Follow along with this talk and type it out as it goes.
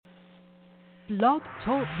Blog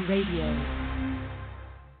Talk Radio.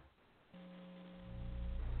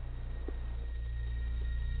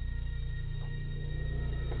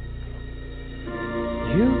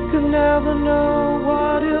 You can never know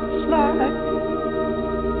what it's like.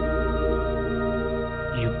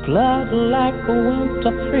 Your blood like a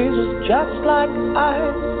winter freezes just like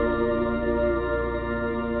ice.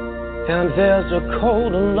 And there's a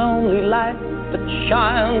cold and lonely light that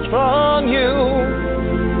shines from you.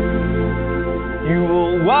 You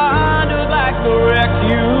will wander like the wreck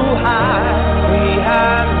you hide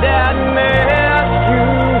behind that mask you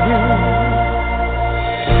use.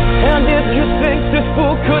 And if you think this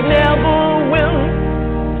fool could never win,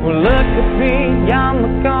 well, look at me,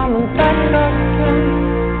 I'm coming back again.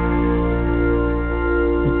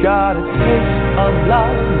 We got a taste of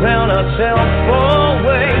love and a self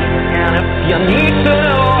away. And if you need to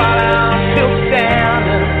know why I'm still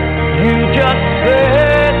standing, you just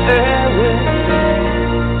say there with me.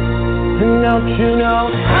 And don't you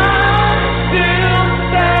know I'm still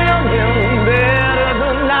standing better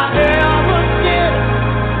than I ever did,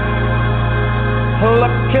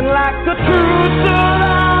 looking like a true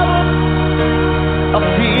survivor,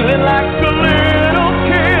 feeling like a little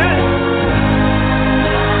kid.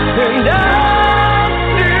 And I'm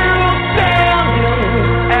still standing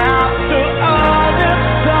after all this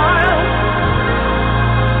time,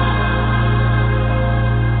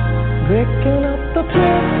 picking up the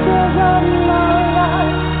pieces of my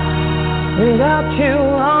life without you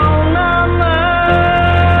on my mind.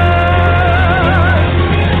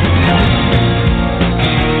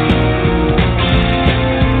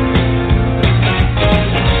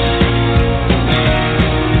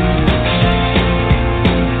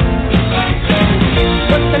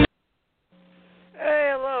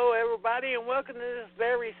 And welcome to this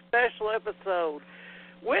very special episode.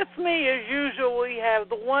 With me, as usual, we have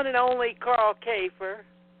the one and only Carl Kafer.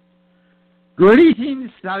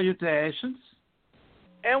 Greetings, salutations.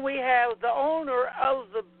 And we have the owner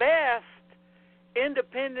of the best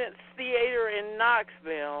independent theater in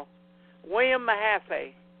Knoxville, William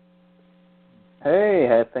Mahaffey.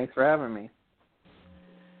 Hey, thanks for having me.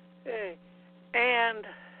 Hey, and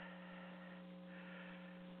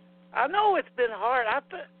I know it's been hard.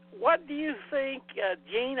 What do you think,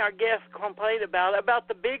 Gene, our guest, complained about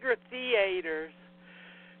the bigger theaters,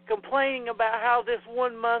 complaining about how this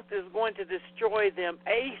 1 month is going to destroy them?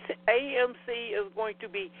 AMC is going to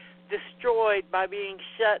be destroyed by being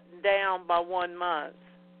shut down by 1 month.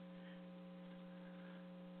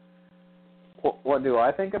 What do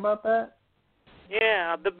I think about that?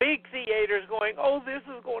 Yeah, the big theaters going, oh, this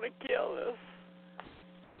is going to kill us.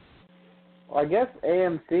 Well, I guess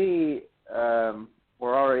AMC...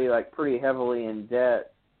 we're already like pretty heavily in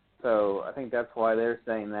debt, so I think that's why they're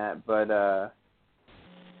saying that. But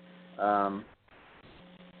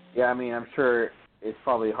yeah, I mean, I'm sure it's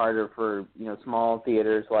probably harder for small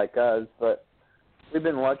theaters like us, but we've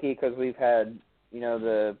been lucky because we've had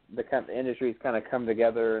the industry's kind of come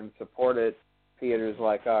together and supported theaters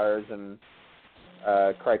like ours, and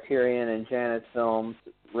Criterion and Janus Films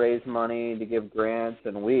raised money to give grants,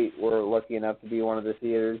 and we were lucky enough to be one of the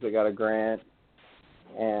theaters that got a grant.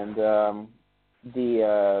 And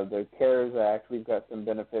the CARES Act, we've got some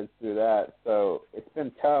benefits through that. So it's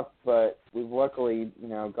been tough, but we've luckily,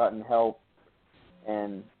 gotten help.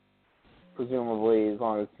 And presumably, as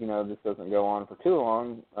long as, this doesn't go on for too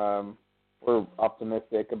long, we're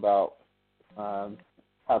optimistic about how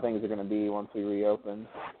things are going to be once we reopen.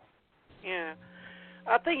 Yeah.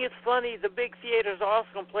 I think it's funny, the big theaters are also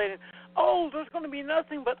complaining, oh, there's going to be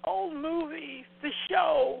nothing but old movies to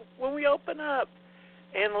show when we open up.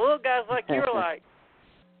 And the little guys like you are like,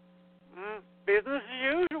 business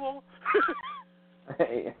as usual.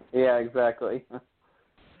 Yeah, exactly.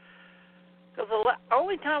 Because the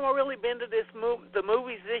only time I really been to the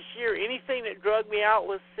movies this year, anything that drug me out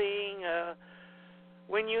was seeing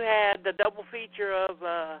when you had the double feature of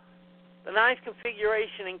The Nice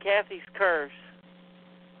Configuration and Kathy's Curse.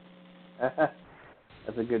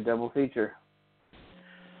 That's a good double feature.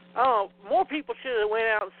 Oh, more people should have went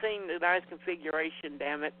out and seen The Nice Configuration,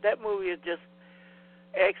 damn it. That movie is just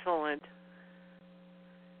excellent.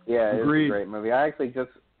 Yeah, it's Agreed. a great movie. I actually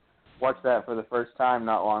just watched that for the first time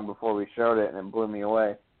not long before we showed it, and it blew me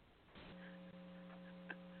away.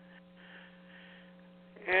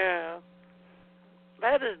 Yeah.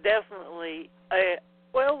 That is definitely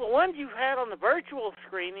well, the ones you've had on the virtual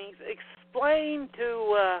screenings, explain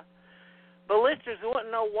to the listeners who want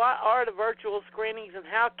to know what are the virtual screenings and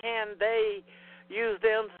how can they use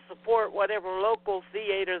them to support whatever local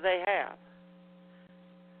theater they have.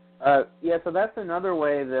 Yeah, so that's another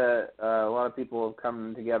way that a lot of people have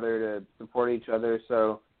come together to support each other.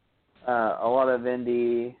 So a lot of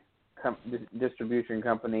indie distribution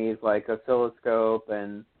companies like Oscilloscope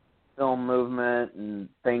and Film Movement and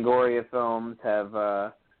Fangoria Films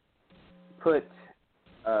have put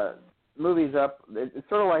movies up. It's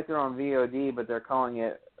sort of like they're on VOD, but they're calling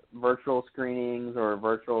it virtual screenings or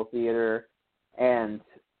virtual theater. And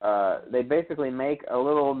they basically make a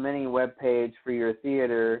little mini web page for your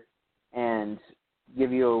theater and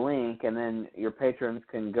give you a link, and then your patrons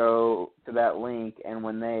can go to that link, and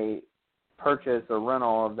when they purchase a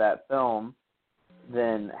rental of that film,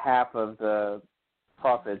 then half of the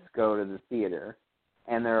profits go to the theater.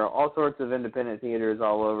 And there are all sorts of independent theaters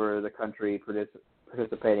all over the country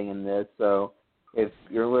participating in this. So if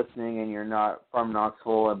you're listening and you're not from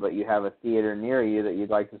Knoxville, but you have a theater near you that you'd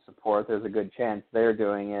like to support, there's a good chance they're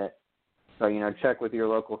doing it. So, check with your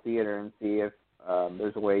local theater and see if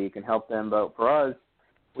there's a way you can help them. But for us,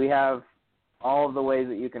 we have all of the ways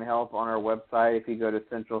that you can help on our website. If you go to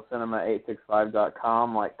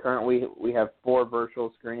centralcinema865.com, like currently we have 4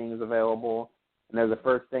 virtual screenings available, and they're the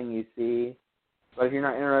first thing you see. But if you're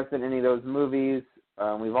not interested in any of those movies,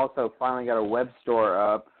 we've also finally got a web store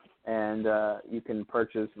up, and you can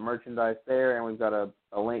purchase merchandise there, and we've got a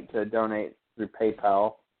link to donate through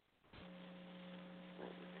PayPal.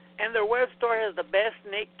 And their web store has the best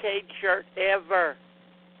Nick Cage shirt ever.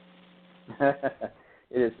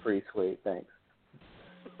 It is pretty sweet, thanks.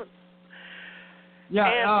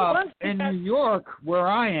 Yeah, in New York, where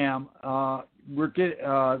I am,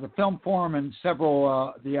 the Film Forum and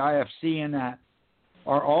several, the IFC and that,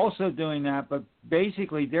 are also doing that, but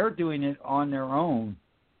basically they're doing it on their own.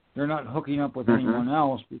 They're not hooking up with anyone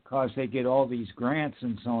else because they get all these grants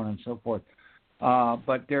and so on and so forth.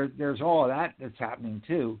 But there's all of that that's happening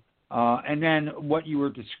too. And then what you were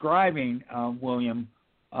describing, William,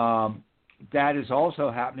 that is also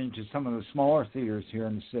happening to some of the smaller theaters here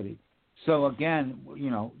in the city. So again,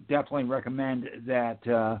 definitely recommend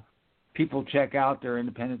that people check out their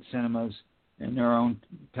independent cinemas in their own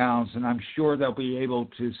towns, and I'm sure they'll be able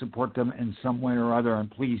to support them in some way or other,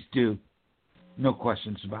 and please do. No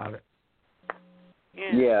questions about it.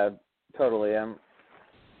 Yeah, totally.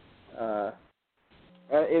 I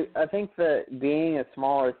think that being a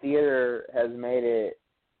smaller theater has made it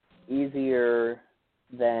easier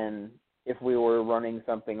than if we were running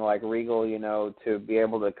something like Regal, to be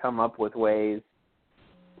able to come up with ways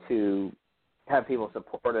to have people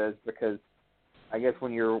support us, because I guess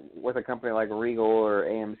when you're with a company like Regal or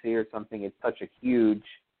AMC or something, it's such a huge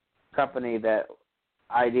company that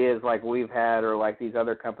ideas like we've had or like these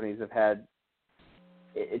other companies have had,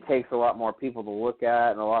 it takes a lot more people to look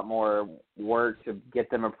at and a lot more work to get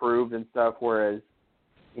them approved and stuff, whereas,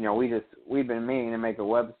 we've been meaning to make a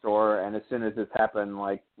web store, and as soon as this happened,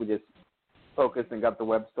 we just focused and got the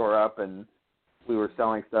web store up, and we were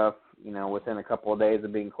selling stuff, within a couple of days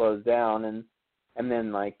of being closed down, and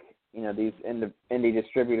then these indie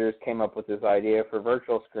distributors came up with this idea for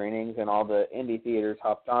virtual screenings, and all the indie theaters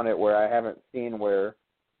hopped on it, where I haven't seen where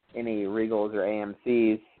any Regals or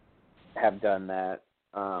AMCs have done that.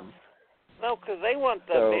 No, because they want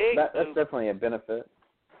the big. That's definitely a benefit.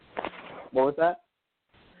 What was that?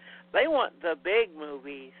 They want the big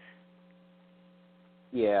movies.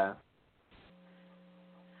 Yeah.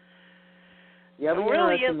 Yeah, it'll be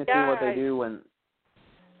interesting to see what they do when.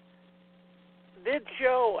 Did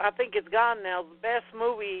show, I think it's gone now, the best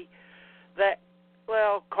movie that,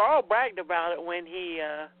 Carl bragged about it when he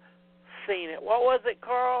seen it. What was it,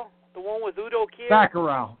 Carl? The one with Udo Kier?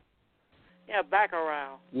 Baccarat. Yeah,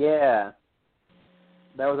 Baccarat. Yeah.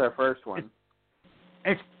 That was our first one.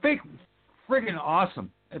 It's friggin'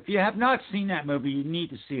 awesome. If you have not seen that movie, you need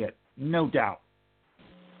to see it, no doubt.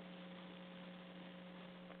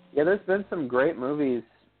 Yeah, there's been some great movies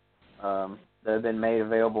that have been made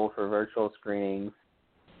available for virtual screenings.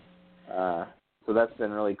 So that's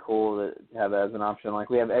been really cool to have that as an option. Like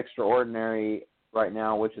we have Extraordinary right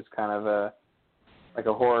now, which is kind of a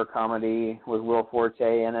horror comedy with Will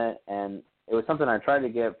Forte in it, and it was something I tried to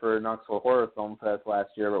get for Knoxville Horror Film Fest last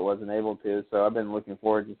year, but wasn't able to. So I've been looking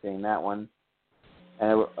forward to seeing that one, and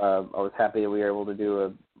I was happy that we were able to do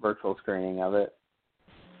a virtual screening of it.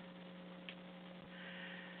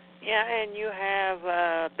 Yeah, and you have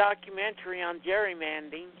a documentary on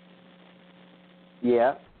gerrymandering.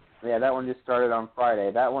 Yeah, that one just started on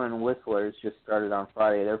Friday. That one and Whistlers just started on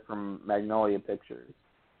Friday. They're from Magnolia Pictures.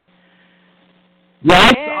 Yeah,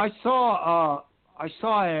 I saw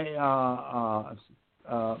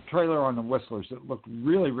a trailer on the Whistlers that looked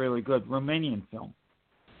really, really good. Romanian film.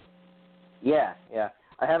 Yeah.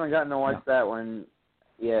 I haven't gotten to watch that one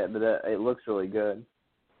yet, but it looks really good.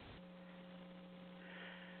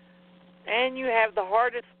 And you have the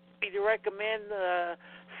hardest to recommend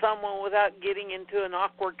someone without getting into an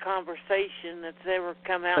awkward conversation that's ever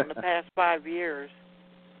come out in the past 5 years.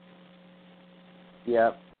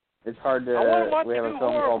 Yep. It's hard to... I want to watch we have a a new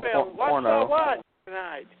film horror called film. Porno. What's what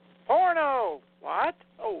tonight? Porno. What?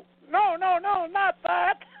 Oh, no, not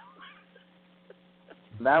that.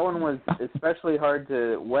 That one was especially hard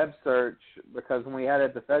to web search because when we had it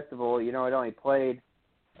at the festival, it only played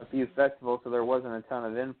a few festivals, so there wasn't a ton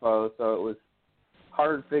of info, so it was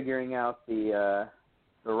hard figuring out the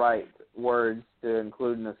right words to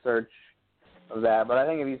include in the search of that. But I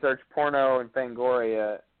think if you search porno and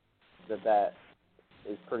Fangoria, that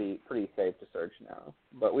is pretty safe to search now.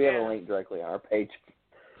 But we have a link directly on our page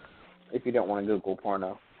if you don't want to Google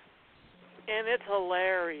porno. And it's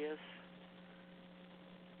hilarious.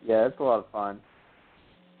 Yeah, it's a lot of fun.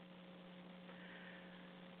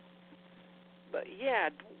 But yeah,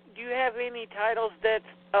 do you have any titles that's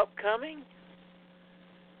upcoming?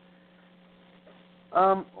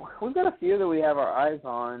 We've got a few that we have our eyes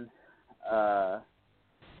on.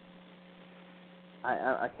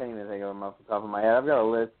 I can't even think of them off the top of my head. I've got a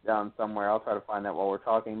list down somewhere. I'll try to find that while we're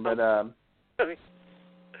talking. But there's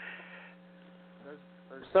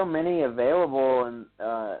so many available, and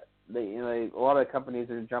a lot of companies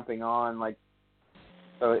are jumping on.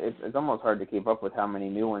 So it's almost hard to keep up with how many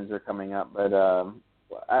new ones are coming up. But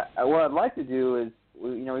what I'd like to do is,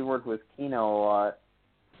 we worked with Kino a lot,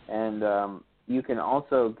 and you can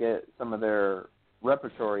also get some of their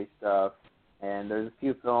repertory stuff. And there's a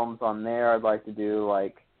few films on there I'd like to do,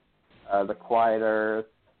 like The Quiet Earth,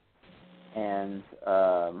 and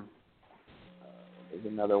there's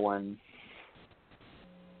another one.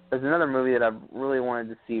 There's another movie that I've really wanted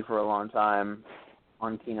to see for a long time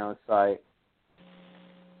on Kino's site.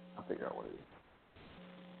 I'll figure out what it is.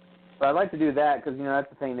 But I'd like to do that because, that's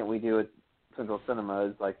the thing that we do at Central Cinema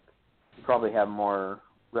is, we probably have more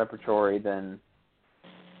repertory than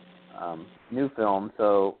new films,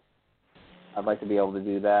 so I'd like to be able to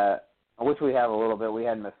do that, which we have a little bit. We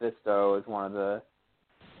had Mephisto as one of the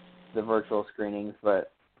virtual screenings,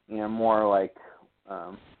 but, more like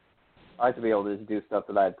I like to be able to just do stuff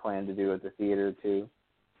that I had planned to do at the theater, too,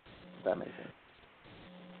 if that makes sense.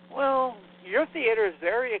 Well, your theater is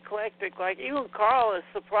very eclectic. Even Carl is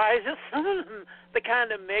surprised at the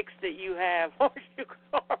kind of mix that you have. Aren't you,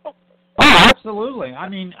 Carl? Oh, absolutely. I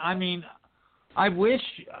mean, I wish,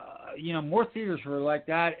 more theaters were like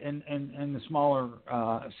that in the smaller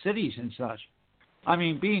cities and such. I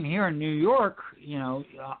mean, being here in New York, you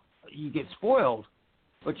get spoiled.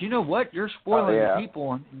 But you know what? You're spoiling the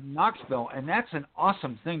people in Knoxville, and that's an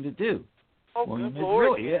awesome thing to do. Oh, William, good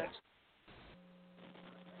Lord. It really is.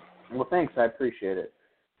 Well, thanks. I appreciate it.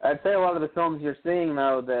 I'd say a lot of the films you're seeing,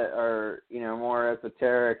 though, that are, more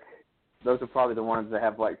esoteric, those are probably the ones that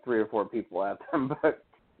have 3 or 4 people at them. But,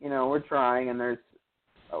 we're trying, and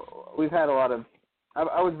we've had a lot of,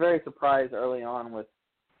 I was very surprised early on with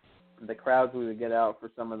the crowds we would get out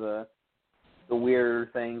for some of the weirder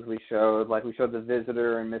things we showed. We showed The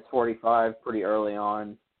Visitor and Miss 45 pretty early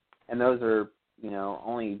on, and those are,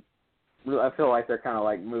 only, I feel like they're kind of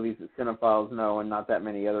like movies that cinephiles know and not that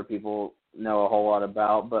many other people know a whole lot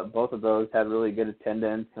about, but both of those had really good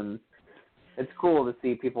attendance, and it's cool to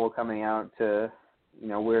see people coming out to,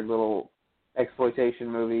 weird little exploitation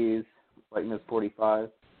movies like Miss 45.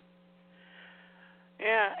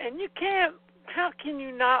 Yeah, and how can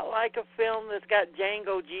you not like a film that's got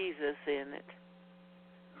Django Jesus in it?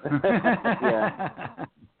 Yeah.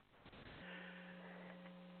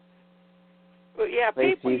 But yeah,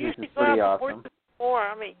 people Jesus usually is go pretty out awesome. more.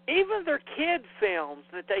 I mean, even their kid films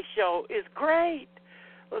that they show is great.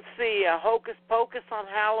 Let's see, Hocus Pocus on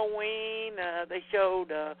Halloween. They showed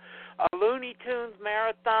a Looney Tunes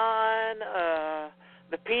marathon,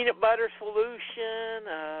 the Peanut Butter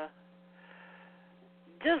Solution,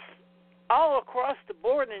 just all across the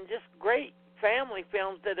board, and just great family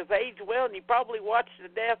films that have aged well, and you probably watch to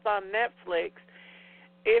death on Netflix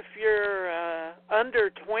if you're under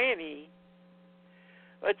 20,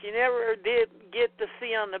 but you never did get to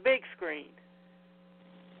see on the big screen.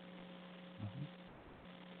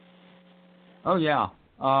 Oh, yeah.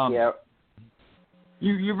 Yeah.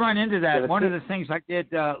 You run into that. Yeah, One of the things I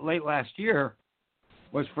did late last year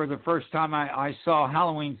was for the first time I saw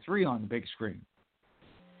Halloween 3 on the big screen.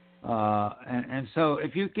 And so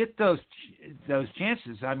if you get those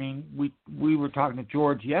chances, I mean, we were talking to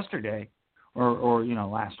George yesterday or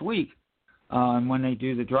last week, and when they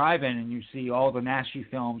do the drive-in and you see all the Naschy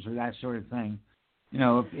films or that sort of thing,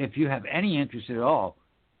 if you have any interest at all,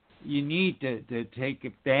 you need to take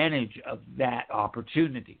advantage of that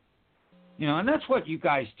opportunity. And that's what you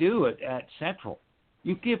guys do at Central.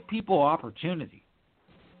 you give people opportunity.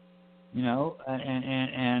 You know,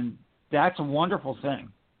 and that's a wonderful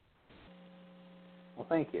thing. Well,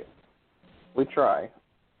 thank you. We try.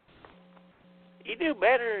 You do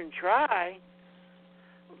better than try.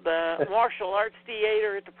 The martial arts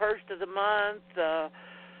theater at the first of the month, the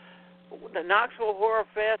Knoxville Horror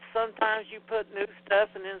Fest, sometimes you put new stuff,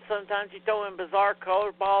 and then sometimes you throw in bizarre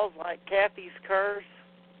color balls like Kathy's Curse.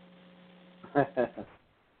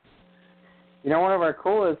 You know, one of our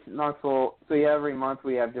coolest Knoxville, so every month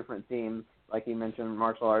we have different themes, like you mentioned,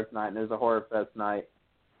 martial arts night, and there's a Horror Fest night.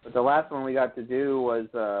 But the last one we got to do was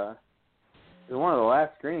one of the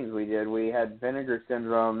last screenings we did. We had Vinegar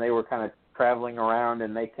Syndrome. They were kind of traveling around,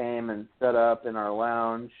 and they came and set up in our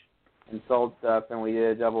lounge and sold stuff, and we did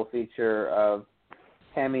a double feature of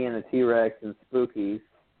Tammy and the T-Rex and Spookies,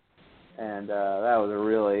 and that was a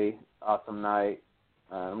really awesome night.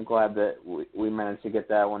 I'm glad that we managed to get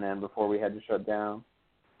that one in before we had to shut down.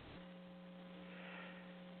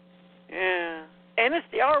 Yeah, and it's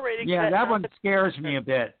the R-rated. Yeah, that one scares me a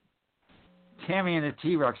bit. Tammy and the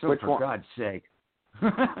T-Rex, for God's sake.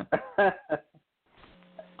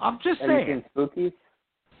 I'm just saying. Have you seen Spookies?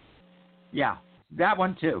 Yeah, that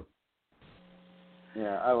one too.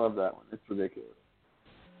 Yeah, I love that one. It's ridiculous.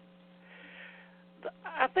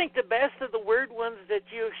 I think the best of the weird ones that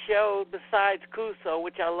you showed, besides Kuso,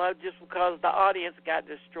 which I love just because the audience got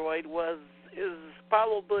destroyed, is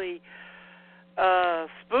probably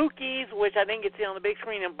Spookies, which I didn't get to see on the big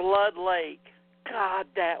screen, and Blood Lake. God,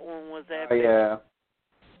 that one was epic. Oh, yeah.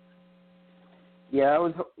 Yeah, I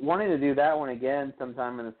was wanting to do that one again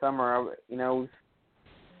sometime in the summer. You know,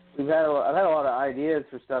 I've had a lot of ideas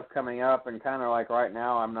for stuff coming up, and kind of like right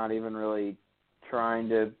now, I'm not even really trying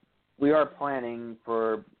to. We are planning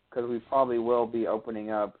because we probably will be opening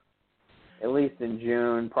up at least in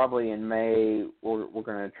June, probably in May. We're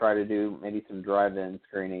going to try to do maybe some drive-in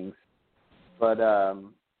screenings. But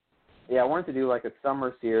yeah, I wanted to do like a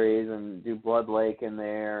summer series and do Blood Lake in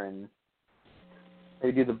there, and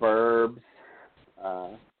maybe do the Burbs.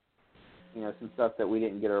 You know, some stuff that we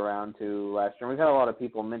didn't get around to last year. We've had a lot of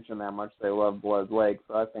people mention how much they love Blood Lake,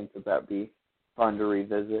 so I think that'd be fun to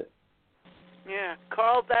revisit. Yeah,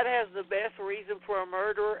 Carl, that has the best reason for a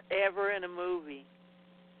murder ever in a movie.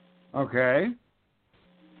 Okay.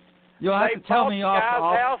 You'll have to tell me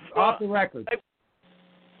off the record.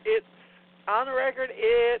 It's on the record.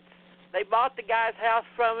 They bought the guy's house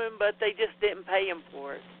from him, but they just didn't pay him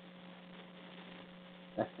for it.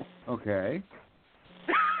 Okay.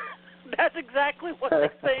 That's exactly what they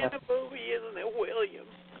say in the movie, isn't it, William?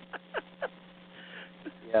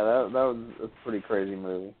 Yeah, that was a pretty crazy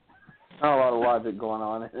movie. Not a lot of logic going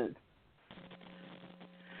on in it.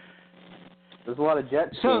 There's a lot of jet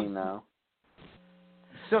skiing now.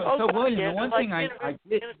 So William, the one thing I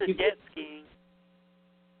did. Jet skiing.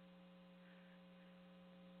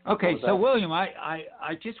 Okay, so William, I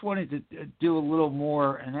just wanted to do a little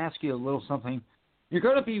more and ask you a little something. You're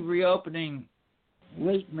going to be reopening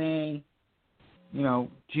late May,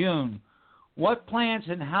 June. What plans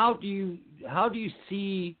and how do you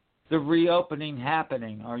see the reopening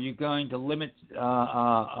happening? Are you going to limit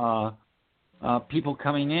people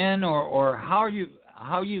coming in, or how are you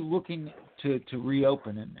looking to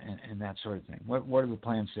reopen and that sort of thing? What are the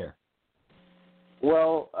plans there?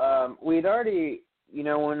 Well, we'd already,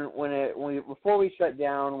 before we shut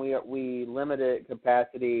down, we limited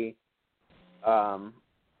capacity.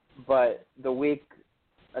 But the week,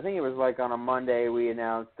 I think it was like on a Monday, we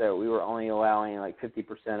announced that we were only allowing like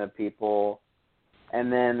 50% of people, and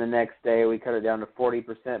then the next day we cut it down to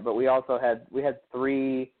 40%. But we also had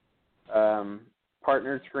 3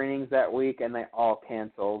 partner screenings that week, and they all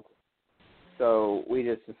canceled. So we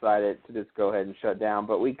just decided to just go ahead and shut down.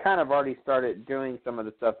 But we kind of already started doing some of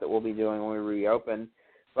the stuff that we'll be doing when we reopen.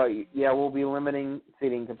 But yeah, we'll be limiting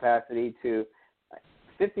seating capacity to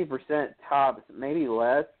 50% tops, maybe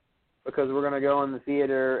less, because we're going to go in the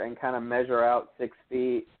theater and kind of measure out 6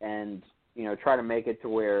 feet and, try to make it to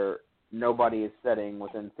where nobody is sitting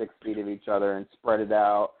within 6 feet of each other and spread it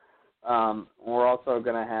out. We're also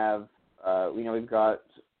going to have, we've got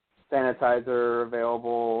sanitizer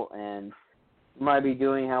available, and we might be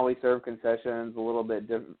doing how we serve concessions a little bit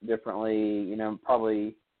differently.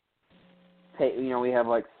 Probably take, we have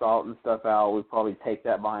like salt and stuff out. We'd probably take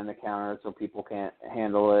that behind the counter so people can't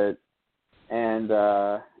handle it. And,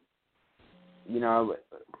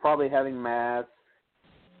 probably having masks.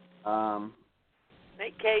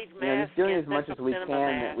 Nick Cage mask. Just doing as much as we can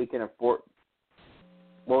that we can afford.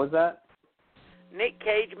 What was that? Nick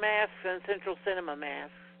Cage masks and Central Cinema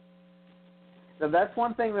masks. So that's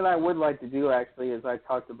one thing that I would like to do, actually, is I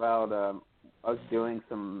talked about us doing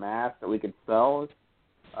some masks that we could sell.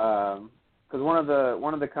 because one of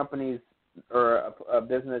the companies or a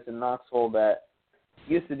business in Knoxville that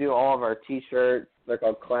used to do all of our T-shirts, they're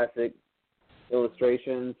called Classic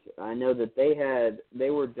Illustrations. I know that they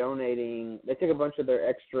were donating. They took a bunch of their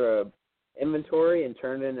extra inventory and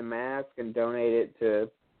turned it into masks and donated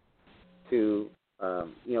it to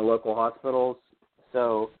local hospitals.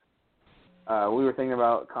 So we were thinking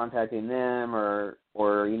about contacting them or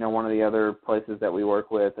one of the other places that we work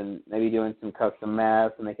with and maybe doing some custom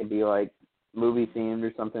masks, and they could be like movie themed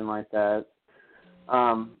or something like that.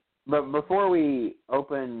 But before we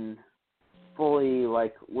open fully,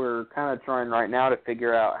 like, we're kind of trying right now to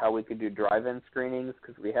figure out how we could do drive-in screenings,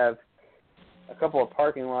 because we have a couple of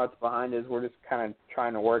parking lots behind us. We're just kind of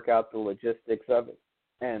trying to work out the logistics of it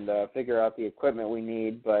and figure out the equipment we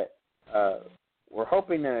need. But we're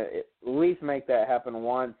hoping to at least make that happen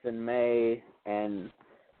once in May and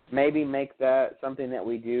maybe make that something that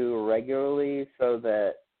we do regularly, so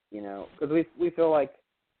that, because we feel like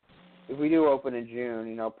if we do open in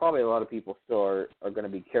June, probably a lot of people still are going to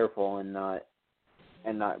be careful and not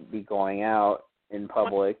be going out in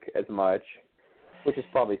public as much, which is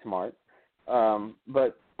probably smart.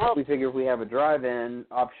 But we figure if we have a drive-in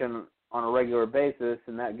option on a regular basis,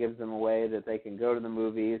 and that gives them a way that they can go to the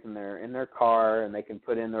movies and they're in their car and they can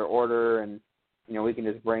put in their order, and we can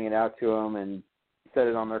just bring it out to them and set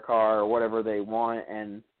it on their car or whatever they want,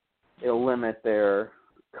 and it'll limit their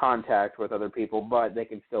contact with other people, but they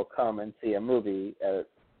can still come and see a movie at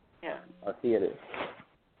a theater.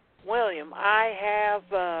 William, I have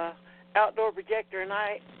outdoor projector, and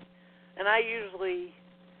I usually,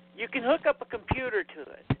 you can hook up a computer to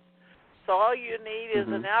it. So all you need is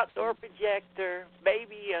an outdoor projector,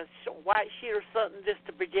 maybe a white sheet or something just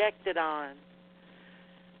to project it on.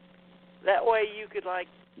 That way you could, like,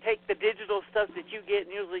 take the digital stuff that you get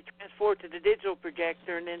and usually transport to the digital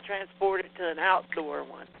projector and then transport it to an outdoor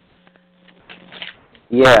one.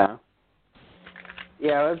 Yeah,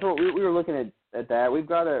 that's what we were looking at that. We've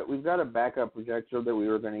got a backup projector that we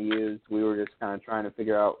were going to use. We were just kind of trying to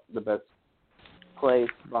figure out the best place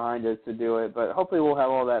behind us to do it, but hopefully we'll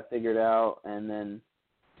have all that figured out, and then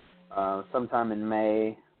sometime in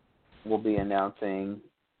May we'll be announcing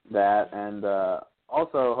that, and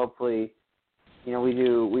also hopefully,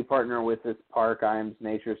 we partner with this park, Iams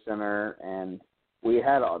Nature Center, and we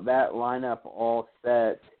had that lineup all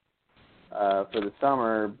set for the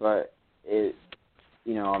summer, but it,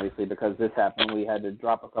 obviously because this happened, we had to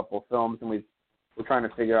drop a couple of films, and we're trying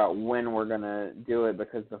to figure out when we're going to do it,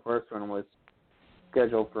 because the first one was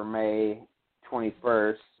scheduled for May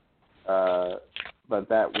 21st, but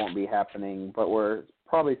that won't be happening, but we're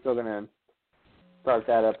probably still going to start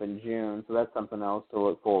that up in June, so that's something else to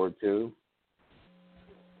look forward to.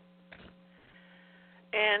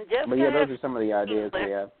 And just but those are some of the ideas we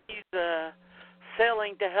have. He's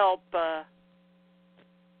selling to help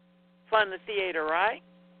fund the theater, right?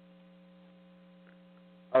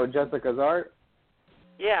 Oh, Jessica's art?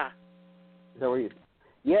 Yeah. Is that where you?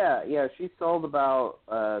 Yeah. She sold about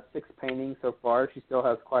 6 paintings so far. She still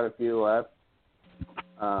has quite a few left.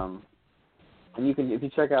 And if you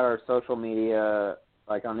check out our social media,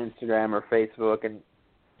 like on Instagram or Facebook, and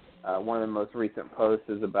one of the most recent posts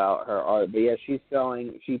is about her art. But yeah, she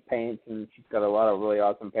paints, and she's got a lot of really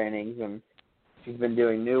awesome paintings, and she's been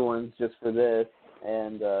doing new ones just for this,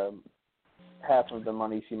 and half of the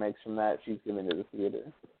money she makes from that she's giving to the theater.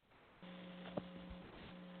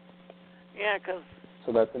 Yeah,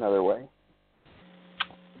 so that's another way.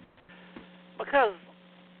 Because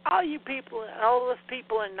all you people, all those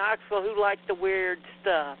people in Knoxville who like the weird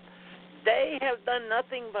stuff, they have done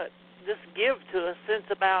nothing but just give to us since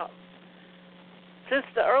the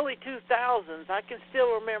early 2000s. I can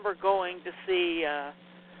still remember going to see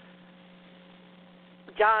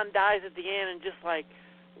John Dies at the End and just like,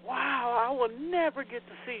 wow, I will never get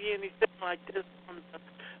to see anything like this on the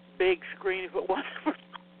big screen if it wasn't for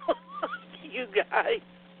you guys.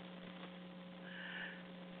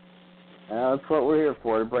 That's what we're here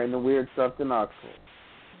for, to bring the weird stuff to Knoxville.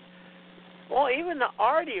 Well, even the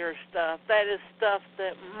artier stuff, that is stuff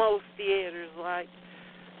that most theaters like.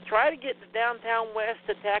 Try to get the Downtown West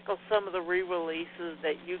to tackle some of the re-releases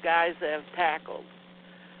that you guys have tackled.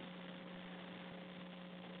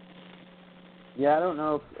 Yeah, I don't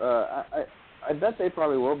know if I bet they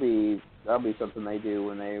probably will be. That'll be something they do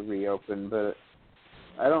when they reopen, but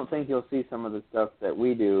I don't think you'll see some of the stuff that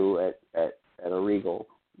we do at a Regal,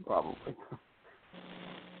 probably.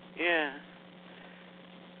 Yeah.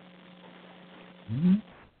 Mm-hmm.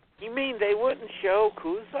 You mean they wouldn't show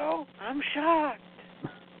Kuzo? I'm shocked.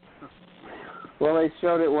 Well, they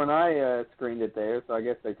showed it when I screened it there, so I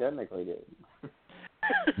guess they technically did.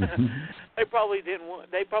 They probably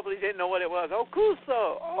didn't know what it was. Oh,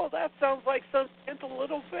 Kuso. Oh, that sounds like some gentle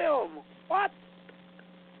little film. What?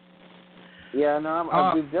 Yeah,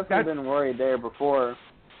 no, we've definitely been worried there before.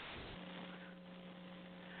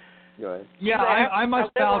 Go ahead. Yeah, I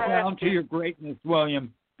must bow down to your greatness,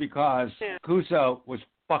 William, because Kuso was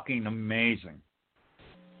fucking amazing.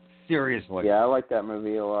 Seriously. Yeah, I like that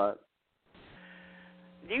movie a lot.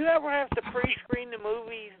 Do you ever have to pre-screen the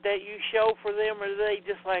movies that you show for them, or are they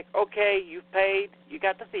just like, okay, you've paid, you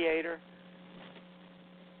got the theater?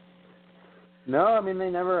 No, I mean, they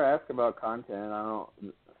never ask about content. I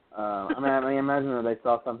imagine if they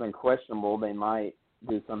saw something questionable, they might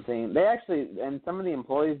do something. They actually, and some of the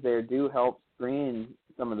employees there do help screen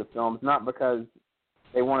some of the films, not because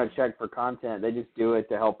they want to check for content. They just do it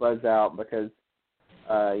to help us out because,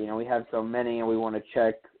 we have so many and we want to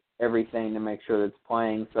check everything to make sure it's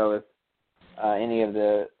playing. So if any of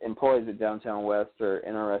the employees at Downtown West are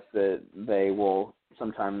interested, they will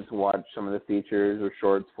sometimes watch some of the features or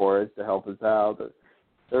shorts for us to help us out. But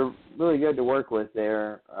they're really good to work with.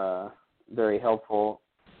 They're very helpful.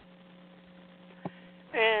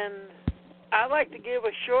 And I'd like to give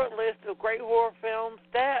a short list of great horror films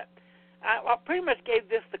that I pretty much gave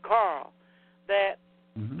this to Carl, that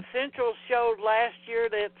Central showed last year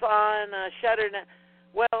that's on Shudder.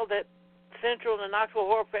 Well, that Central and the Knoxville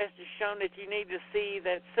Horror Fest has shown that you need to see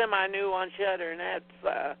that's semi-new on Shudder, and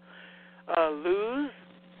that's Lose,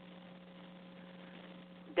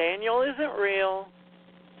 Daniel Isn't Real,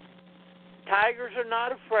 Tigers Are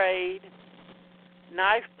Not Afraid,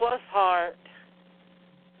 Knife Plus Heart,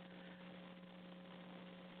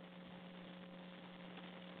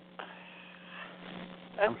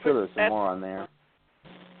 I'm sure there's some more on there.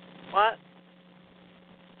 What?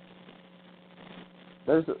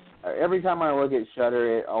 Every time I look at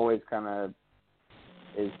Shudder, it always kind of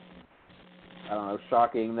is, I don't know,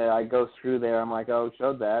 shocking that I go through there. I'm like, oh,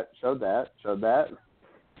 showed that.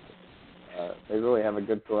 They really have a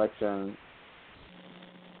good collection.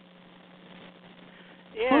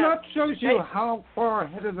 Yeah. Well, that shows you how far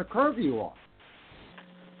ahead of the curve you are.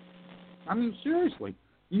 I mean, seriously,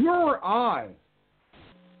 your eye,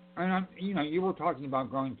 and you were talking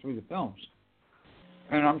about going through the films.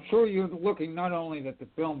 And I'm sure you're looking not only that the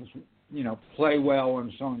films, play well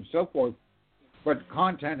and so on and so forth, but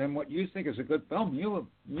content and what you think is a good film.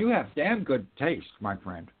 You have damn good taste, my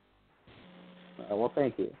friend. Well,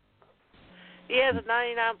 thank you. He has a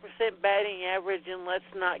 99% batting average, and let's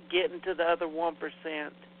not get into the other 1%.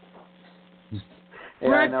 Yeah,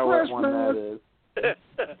 I know what one that is.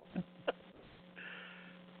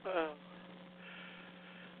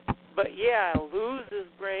 But yeah, Lose is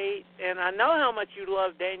great, and I know how much you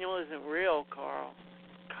love Daniel Isn't Real, Carl.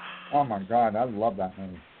 Oh my God, I love that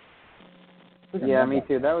movie. Yeah, me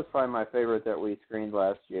too. That was probably my favorite that we screened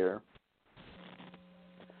last year.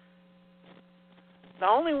 The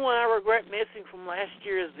only one I regret missing from last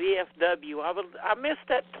year is VFW. I missed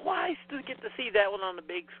that twice to get to see that one on the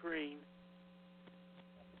big screen.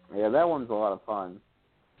 Yeah, that one's a lot of fun.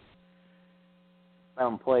 That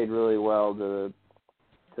one played really well to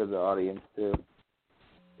the audience too.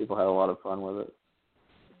 People had a lot of fun with it.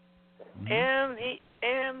 And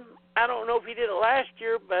I don't know if he did it last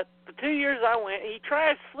year, but the 2 years I went, he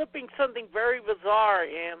tried slipping something very bizarre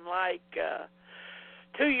in. Like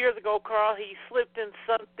 2 years ago, Carl, he slipped in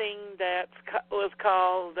something that was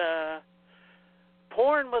called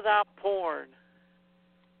Porn Without Porn.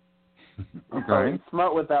 Okay.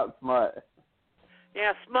 Smut Without Smut.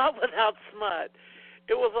 Yeah, Smut Without Smut.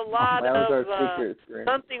 It was a lot of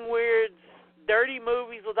something weird, dirty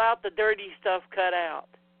movies without the dirty stuff cut out.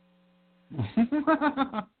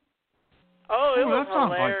 Oh, it was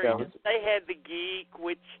hilarious. Like they had The Geek,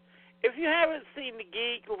 which, if you haven't seen The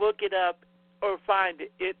Geek, look it up or find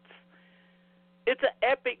it. It's an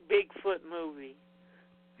epic Bigfoot movie.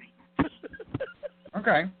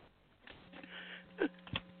 Okay.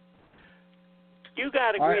 You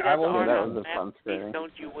got to agree that was a fun screen,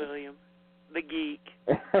 don't you, William? The Geek.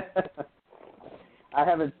 I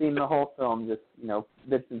haven't seen the whole film, just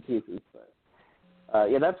bits and pieces.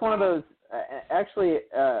 But yeah, that's one of those. Actually,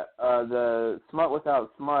 the Smut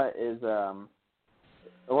Without Smut is a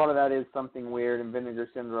lot of that is something weird, and Vinegar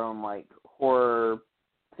Syndrome, like horror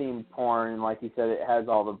themed porn, and like you said, it has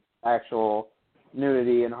all the actual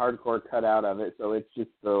nudity and hardcore cut out of it, so it's just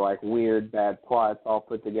the like weird bad plots all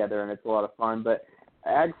put together, and it's a lot of fun. But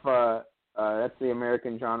AGFA, that's the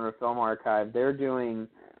American Genre Film Archive, they're doing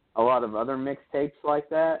a lot of other mixtapes like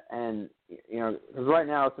that, and because right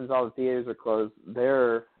now, since all the theaters are closed,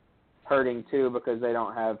 they're hurting too because they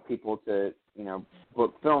don't have people to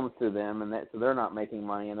book films to them, and so they're not making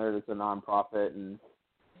money, and they're just a nonprofit, and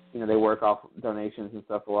they work off donations and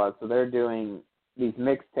stuff a lot. So they're doing these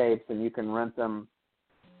mixtapes, and you can rent them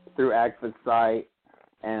through AGFA's site,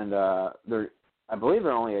 and I believe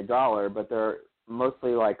they're only $1, but they're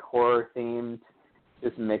mostly like horror themed,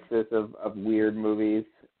 just mixes of weird movies.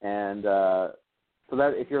 And so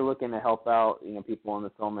that if you're looking to help out, people in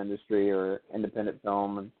the film industry or independent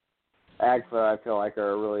film, and AGFA, I feel like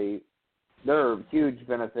they're a huge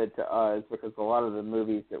benefit to us, because a lot of the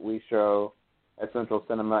movies that we show at Central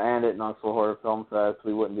Cinema and at Knoxville Horror Film Fest,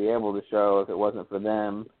 we wouldn't be able to show if it wasn't for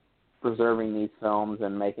them preserving these films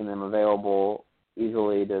and making them available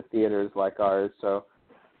easily to theaters like ours. So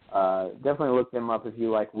definitely look them up if you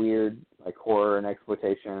like weird, like horror and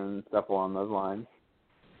exploitation, stuff along those lines.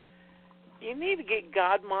 You need to get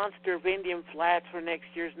God Monster of Indian Flats for next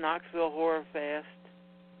year's Knoxville Horror Fest.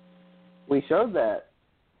 We showed that,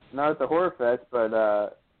 not at the Horror Fest, but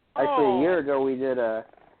actually a year ago we did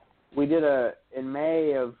in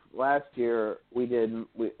May of last year, we did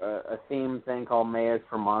a theme thing called May is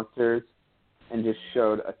for Monsters, and just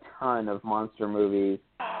showed a ton of monster movies.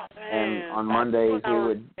 Oh, and on Mondays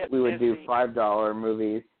we would do $5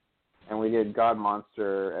 movies, and we did God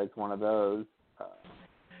Monster as one of those.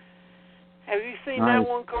 Have you seen Nice. that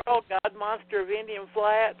one called God Monster of Indian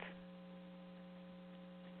Flats?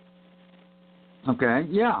 Okay.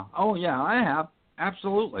 Yeah. Oh, yeah. I have.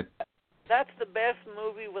 Absolutely. That's the best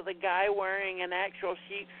movie with a guy wearing an actual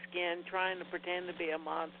sheepskin trying to pretend to be a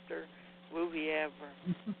monster movie ever.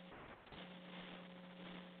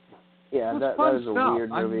 Yeah, that is a weird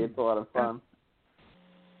movie. It's a lot of fun.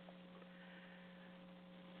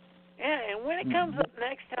 Yeah, and when it comes up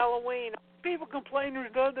next Halloween, people complain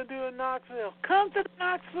there's nothing to do in Knoxville. Come to the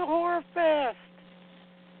Knoxville Horror Fest.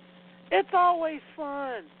 It's always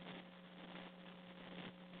fun.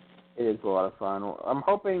 It is a lot of fun. I'm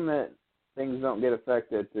hoping that things don't get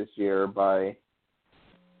affected this year by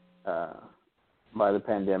the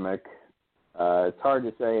pandemic. It's hard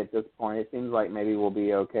to say at this point. It seems like maybe we'll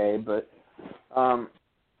be okay, but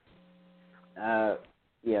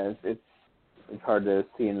yeah, it's hard to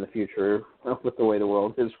see in the future with the way the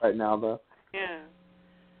world is right now, though. Yeah.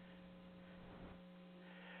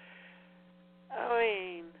 I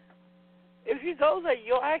mean, if you go there,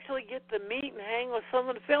 you'll actually get to meet and hang with some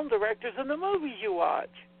of the film directors in the movies you watch.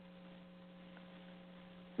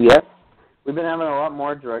 Yep. We've been having a lot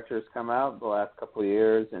more directors come out the last couple of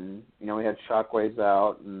years, and, we had Shockwaves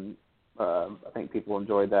out, and I think people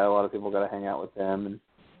enjoyed that. A lot of people got to hang out with them, and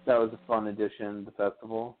that was a fun addition to the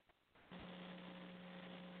festival.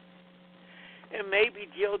 And maybe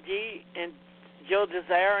Jill G. and Jill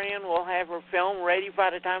Desarian will have her film ready by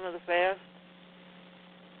the time of the fest.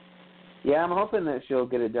 Yeah, I'm hoping that she'll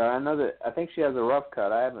get it done. I think she has a rough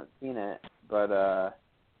cut. I haven't seen it, but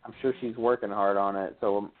I'm sure she's working hard on it,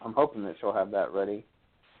 so I'm hoping that she'll have that ready.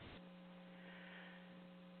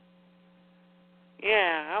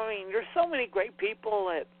 Yeah, I mean, there's so many great people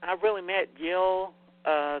that I've really met. Jill,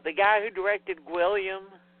 the guy who directed William.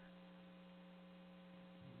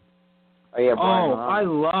 Oh, yeah, Brian. I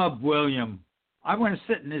love William. I want to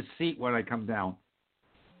sit in his seat when I come down.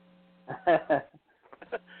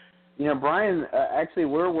 Brian, actually,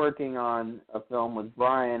 we're working on a film with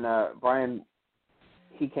Brian. Brian,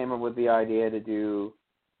 he came up with the idea to do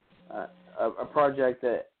a project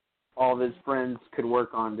that all of his friends could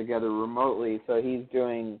work on together remotely. So he's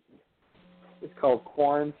doing, it's called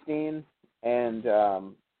Quarantine, and I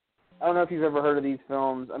don't know if you've ever heard of these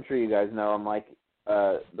films. I'm sure you guys know them. Like,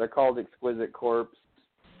 they're called Exquisite Corpses,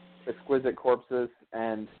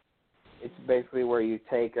 and it's basically where you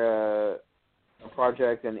take a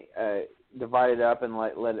project and divide it up and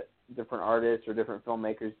let different artists or different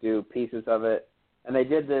filmmakers do pieces of it. And they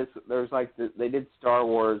did this. They did Star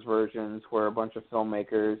Wars versions where a bunch of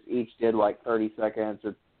filmmakers each did like 30 seconds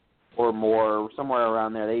or more, somewhere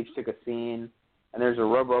around there. They each took a scene. And there's a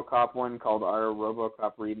RoboCop one called Our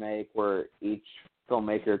RoboCop Remake where each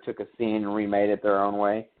filmmaker took a scene and remade it their own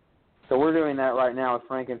way. So we're doing that right now with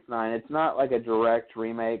Frankenstein. It's not like a direct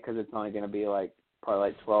remake because it's only going to be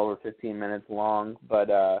probably 12 or 15 minutes long. But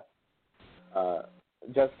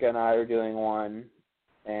Jessica and I are doing one,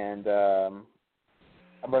 and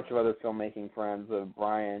a bunch of other filmmaking friends of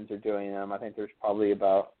Brian's are doing them. I think there's probably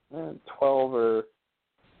about 12 or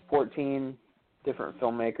 14 different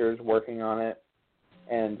filmmakers working on it.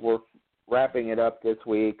 And we're wrapping it up this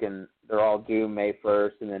week, and they're all due May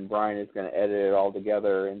 1st, and then Brian is going to edit it all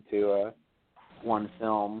together into one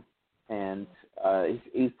film. And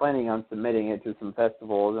he's planning on submitting it to some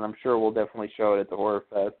festivals, and I'm sure we'll definitely show it at the Horror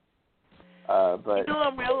Fest. But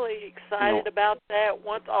I'm really excited about that.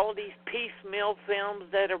 Once all these piecemeal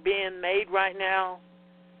films that are being made right now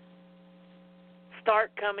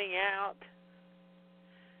start coming out.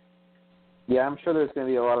 Yeah, I'm sure there's going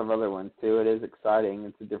to be a lot of other ones, too. It is exciting.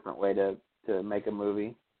 It's a different way to make a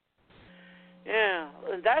movie. Yeah,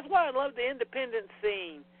 and that's why I love the independent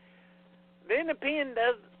scene. The independent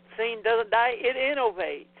scene doesn't die; it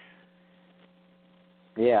innovates.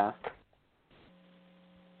 Yeah.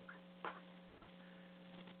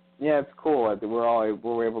 Yeah, it's cool.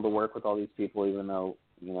 We're able to work with all these people, even though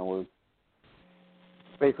we're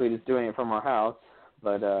basically just doing it from our house.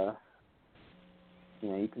 But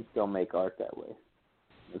you can still make art that way.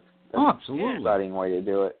 That's absolutely an exciting way to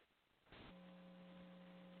do it.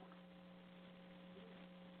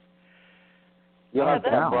 You'll have to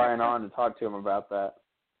have Brian on to talk to him about that.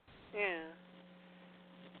 Yeah.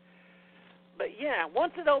 But yeah,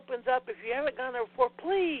 once it opens up, if you haven't gone there before,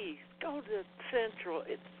 please go to Central.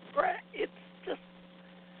 It's great. It's just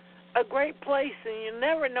a great place, and you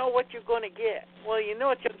never know what you're going to get. Well, you know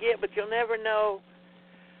what you'll get, but you'll never know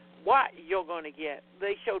what you're going to get.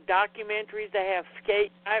 They show documentaries. They have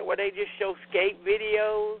skate night where they just show skate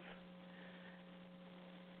videos.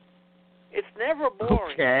 It's never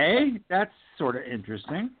boring. Okay, that's sort of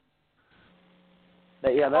interesting.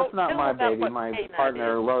 Yeah, that's not my baby. My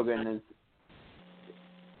partner Logan is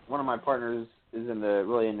one of my partners is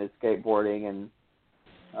really into skateboarding, and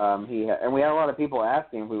and we had a lot of people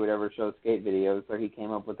asking if we would ever show skate videos, so he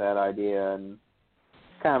came up with that idea, and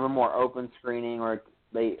kind of a more open screening where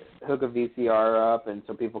they hook a VCR up, and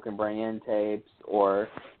so people can bring in tapes, or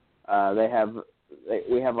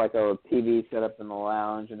we have like a TV set up in the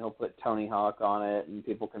lounge, and he'll put Tony Hawk on it, and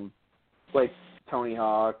people can play Tony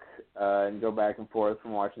Hawk and go back and forth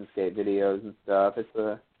from watching skate videos and stuff. It's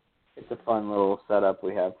a fun little setup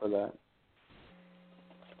we have for that.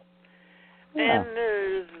 Yeah.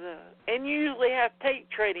 And you usually have tape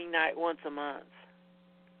trading night once a month.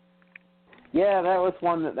 Yeah, that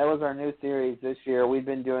was our new series this year. We've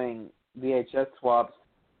been doing VHS swaps.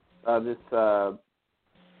 This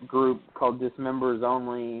group called Dismembers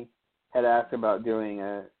Only had asked about doing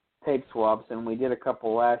tape swaps, and we did a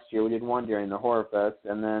couple last year. We did one during the Horror Fest,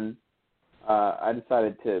 and then I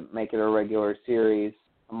decided to make it a regular series,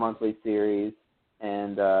 a monthly series,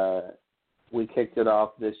 and we kicked it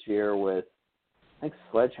off this year with, I think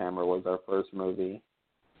Sledgehammer was our first movie.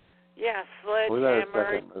 Yeah,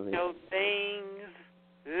 Sledgehammer, Things.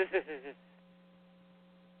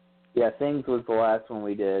 Yeah, Things was the last one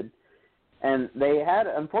we did. And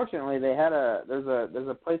unfortunately, there's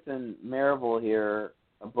a place in Maryville here,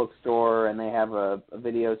 a bookstore, and they have a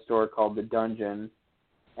video store called The Dungeon,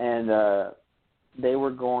 and they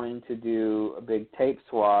were going to do a big tape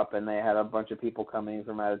swap, and they had a bunch of people coming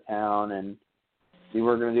from out of town, and we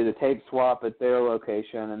were going to do the tape swap at their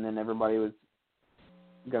location, and then everybody was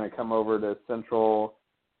going to come over to Central,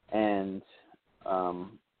 and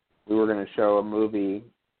we were going to show a movie.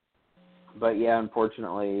 But yeah,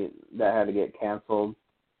 unfortunately, that had to get canceled.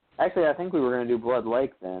 Actually, I think we were going to do Blood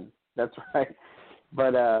Lake then. That's right.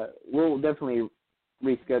 But we'll definitely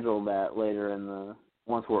reschedule that later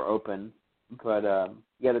once we're open. But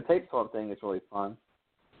yeah, the tape swap thing is really fun.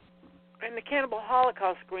 And the Cannibal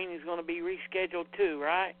Holocaust screening is going to be rescheduled too,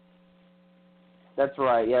 right? That's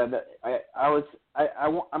right. Yeah,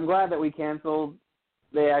 I'm glad that we canceled.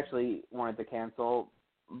 They actually wanted to cancel.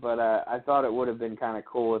 But I thought it would have been kind of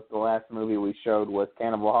cool if the last movie we showed was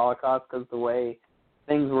Cannibal Holocaust, because the way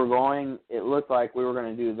things were going, it looked like we were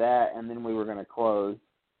going to do that and then we were going to close.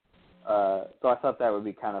 So I thought that would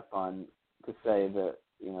be kind of fun to say that,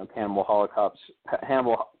 Cannibal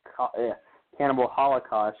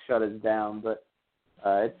Holocaust shut us down. But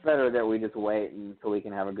it's better that we just wait until we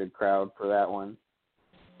can have a good crowd for that one.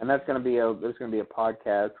 And there's going to be a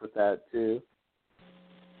podcast with that too.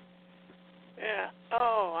 Yeah.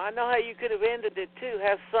 Oh, I know how you could have ended it, too.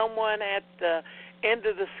 Have someone at the end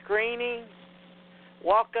of the screening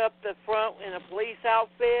walk up the front in a police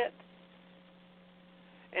outfit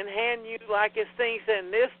and hand you, like his thing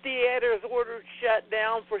saying, this theater is ordered shut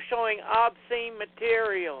down for showing obscene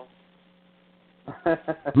material.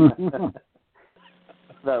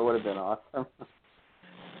 That would have been awesome.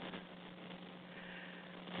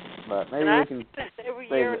 But maybe we can every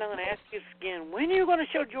year, and I'm going to ask you again, when are you going to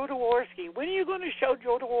show Joe Dworsky? When are you going to show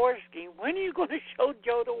Joe Dworsky? When are you going to show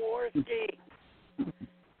Joe Dworsky?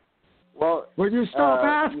 Well, will you stop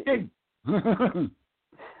asking?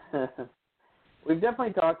 We've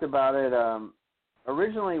definitely talked about it.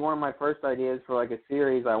 Originally, one of my first ideas for like a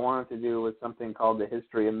series I wanted to do was something called The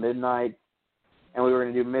History of Midnight, and we were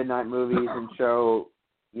going to do midnight movies and show,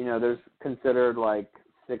 there's considered like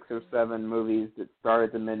 6 or 7 movies that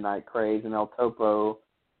started the midnight craze, and El Topo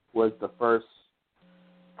was the first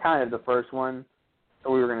one.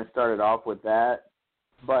 So we were going to start it off with that.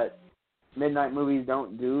 but midnight movies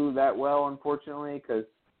don't do that well, unfortunately, because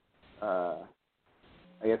I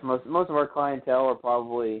guess most of our clientele are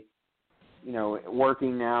probably,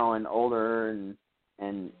 working now and older,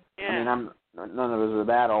 and Yeah. I mean, none of us are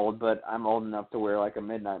that old, but I'm old enough to where like a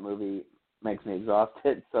midnight movie makes me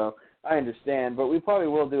exhausted. So I understand, but we probably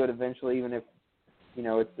will do it eventually, even if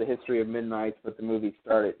it's the history of midnights, but the movies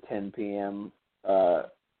start at 10 p.m.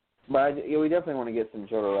 But we definitely want to get some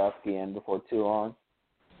Jodorowsky in before too long.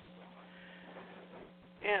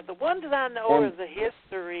 Yeah, the ones that I know is the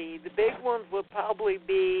history. The big ones would probably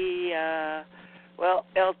be, El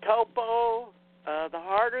Topo, The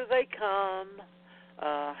Harder They Come,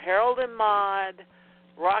 Harold and Maude,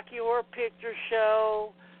 Rocky Horror Picture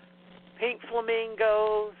Show, Pink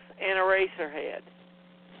Flamingos, and Eraserhead.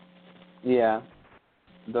 Yeah,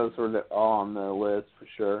 those were all on the list for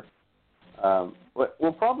sure.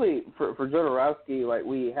 We'll probably, for Jodorowsky, like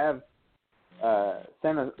we have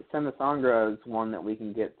Sena Sangra is one that we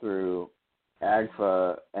can get through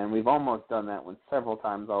AGFA, and we've almost done that one several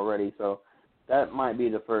times already, so that might be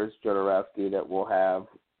the first Jodorowsky that we'll have,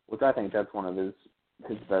 which I think that's one of his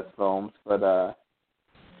best films. But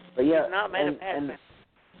yeah, He's not made of passion.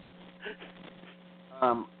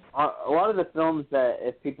 A lot of the films that,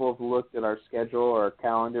 if people have looked at our schedule or our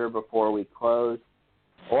calendar before we close,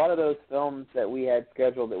 a lot of those films that we had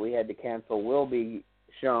scheduled that we had to cancel will be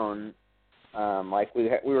shown. Like we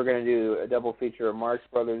were going to do a double feature of Marx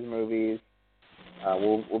Brothers movies.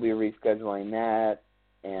 We'll be rescheduling that,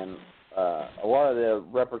 and a lot of the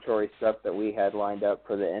repertory stuff that we had lined up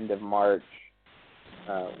for the end of March,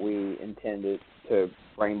 we intended to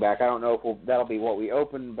bring back. I don't know if that'll be what we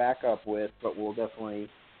open back up with, but we'll definitely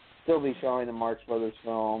still be showing the Marx Brothers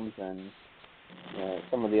films and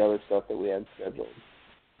some of the other stuff that we had scheduled.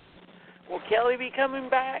 Will Kelly be coming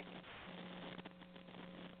back?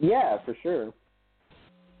 Yeah, for sure.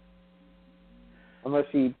 Unless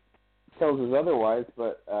she tells us otherwise,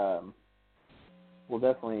 but we'll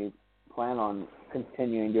definitely plan on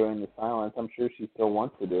continuing doing the silence. I'm sure she still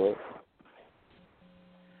wants to do it.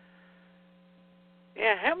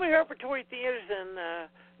 Yeah, how many repertory theaters in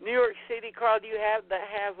New York City, Carl, do you have that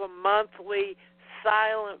have a monthly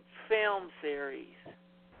silent film series?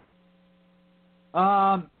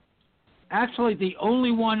 Actually, the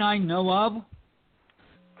only one I know of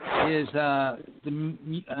is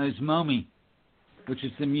MoMI, which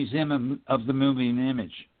is the Museum of the Moving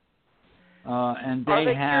Image. And Are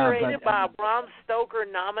they have curated by a Bram Stoker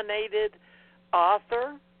nominated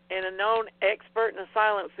author and a known expert in the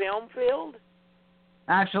silent film field?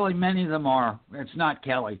 Actually, many of them are. It's not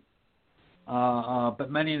Kelly. But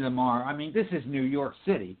many of them are. I mean, this is New York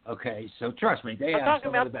City, okay? So trust me, they have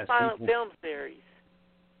some of the best people. I'm talking about the silent film series.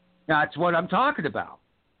 That's what I'm talking about.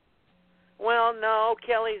 Well, no,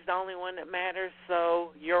 Kelly's the only one that matters,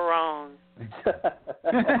 so you're wrong.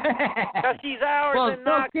 Because she's ours in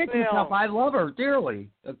Knoxville. I love her dearly,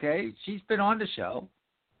 okay? She's been on the show.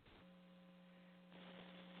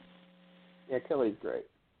 Yeah, Kelly's great.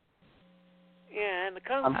 Yeah, and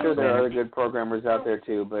I'm sure there are other good programmers out there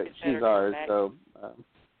too, but she's ours, so.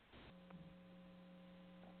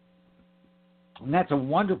 And that's a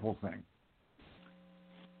wonderful thing.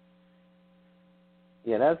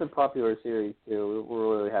 Yeah, that's a popular series too.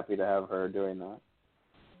 We're really happy to have her doing that.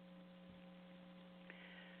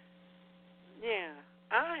 Yeah,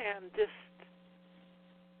 I am just.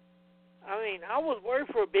 I mean, I was worried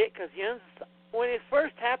for a bit because when it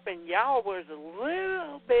first happened, y'all was a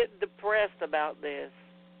little bit depressed about this.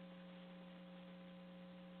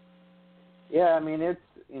 Yeah, I mean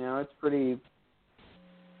it's pretty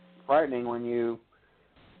frightening when you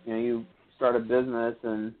start a business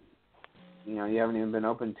and you haven't even been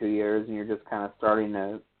open 2 years and you're just kind of starting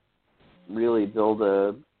to really build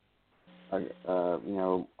a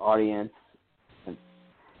audience and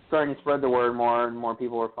starting to spread the word more and more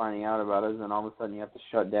people are finding out about us, and all of a sudden you have to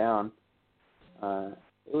shut down.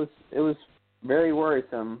 It was very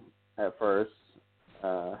worrisome at first,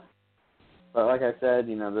 but like I said,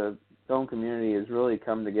 the film community has really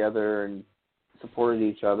come together and supported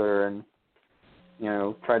each other, and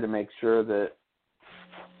tried to make sure that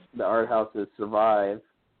the art houses survive.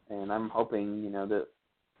 And I'm hoping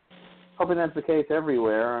that's the case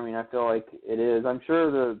everywhere. I mean, I feel like it is. I'm sure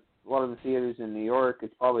a lot of the theaters in New York,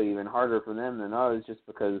 it's probably even harder for them than us, just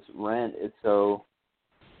because rent is so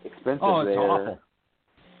expensive there. Awful.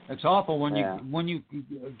 It's awful when you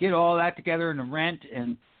get all that together and the rent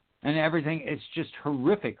and everything. It's just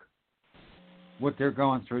horrific what they're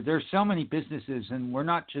going through. There's so many businesses, and we're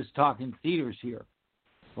not just talking theaters here,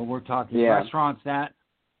 but we're talking restaurants that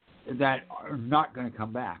are not going to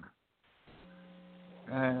come back.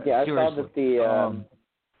 I saw that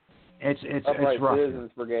It's rough.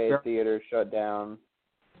 Citizens Brigade Theater shut down.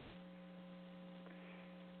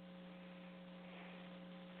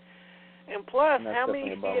 And plus, how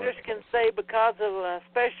many theaters can say because of a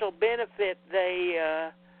special benefit they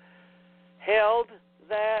held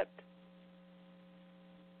that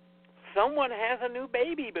someone has a new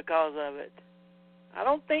baby because of it? I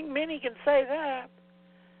don't think many can say that.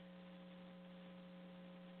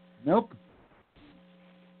 Nope.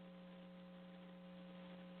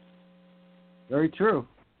 Very true.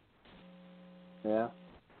 Yeah.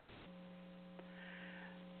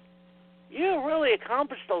 You really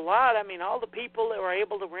accomplished a lot. I mean, all the people that were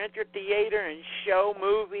able to rent your theater and show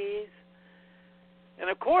movies. And,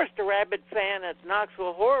 of course, the rabid fan at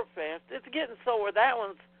Knoxville Horror Fest. It's getting so where that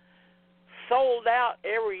one's sold out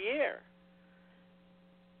every year.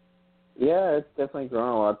 Yeah, it's definitely grown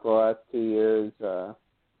a lot the last 2 years.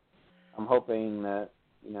 I'm hoping that,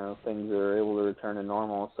 things are able to return to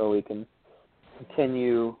normal so we can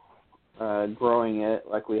continue growing it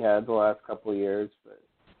like we had the last couple of years. But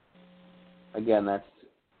again, that's,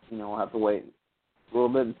 we'll have to wait a little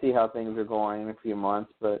bit and see how things are going in a few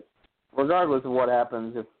months. But regardless of what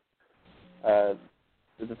happens, if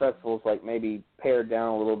the festival's maybe pared down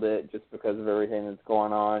a little bit just because of everything that's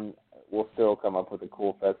going on, we'll still come up with a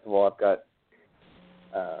cool festival. I've got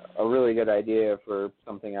a really good idea for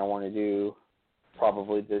something I want to do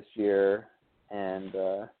probably this year, and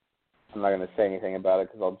I'm not going to say anything about it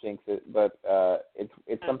because I'll jinx it, but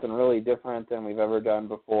it's something really different than we've ever done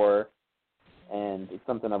before, and it's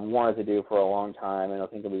something I've wanted to do for a long time, and I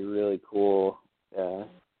think it'll be really cool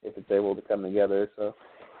if it's able to come together. So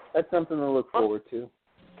that's something to look forward to.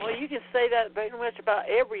 Well, you can say that pretty much about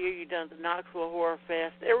every year you've done the Knoxville Horror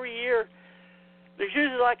Fest. Every year there's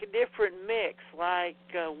usually a different mix.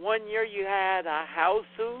 One year you had a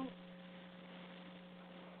Houseu.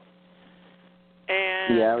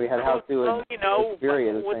 And yeah, we had Houseu and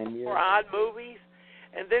Fury the same year. For odd movies.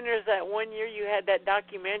 And then there's that one year you had that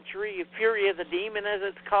documentary, Fury of the Demon, as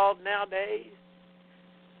it's called nowadays.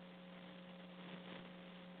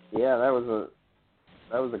 Yeah, that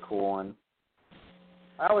was a cool one.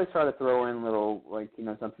 I always try to throw in little,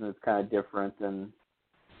 something that's kind of different than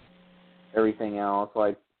everything else.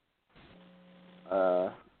 Like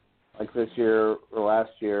this year or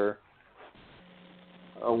last year,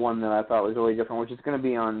 one that I thought was really different, which is going to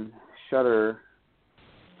be on Shudder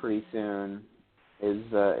pretty soon, is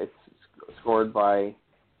it's scored by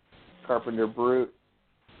Carpenter Brute,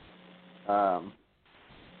 and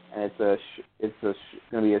it's going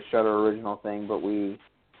to be a Shudder original thing, but we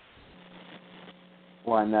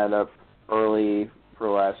lined that up early for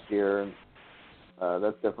last year.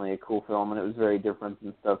 That's definitely a cool film, and it was very different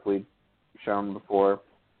than stuff we'd shown before.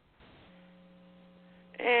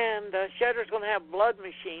 And Shudder's going to have Blood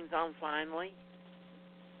Machines on finally.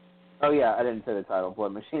 Oh, yeah, I didn't say the title,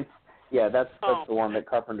 Blood Machines. Yeah, that's the one that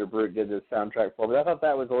Carpenter Brute did the soundtrack for, but I thought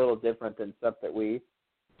that was a little different than stuff that we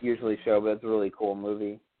usually show, but it's a really cool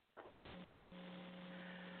movie.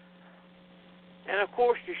 And, of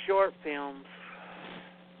course, your short films.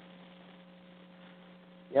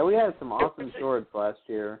 Yeah, we had some awesome shorts last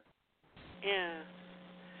year. Yeah.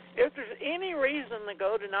 If there's any reason to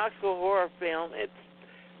go to Knoxville Horror Film, it's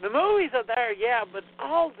the movies are there, yeah, but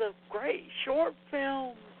all the great short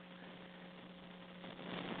films.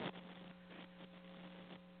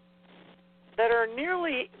 That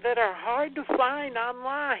are hard to find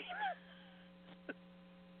online.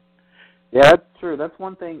 Yeah, that's true. That's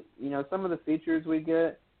one thing. Some of the features we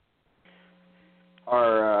get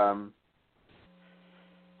are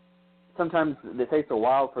sometimes it takes a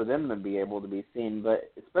while for them to be able to be seen,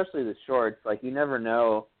 but especially the shorts, you never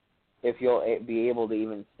know if you'll be able to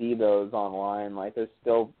even see those online. There's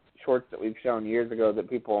still shorts that we've shown years ago that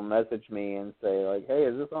people message me and say, hey,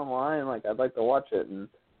 is this online? I'd like to watch it. And,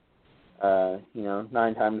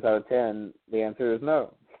 9 times out of 10, the answer is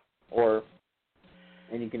no.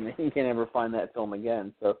 And you can never find that film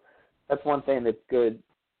again. So that's one thing that's good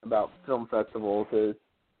about film festivals is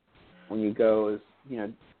when you go is,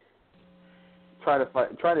 try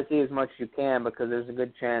to see as much as you can, because there's a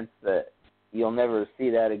good chance that you'll never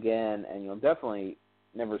see that again, and you'll definitely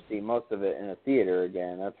never see most of it in a theater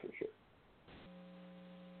again, that's for sure.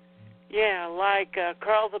 Yeah,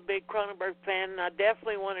 Carl's a big Cronenberg fan, and I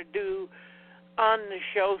definitely want to do on the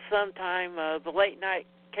show sometime the late night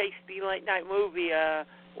movie.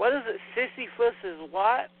 What is it? Sisyphus is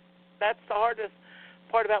what? That's the hardest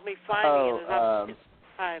part about me finding it. Is the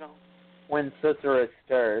title. When Sisyphus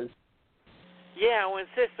Stirs. Yeah, When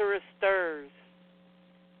Sisyphus Stirs.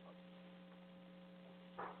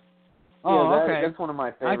 Oh, yeah, okay. That's one of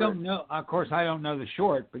my favorites. I don't know. Of course, I don't know the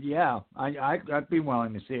short, but yeah, I'd be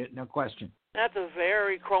willing to see it, no question. That's a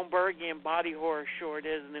very Kronbergian body horror short,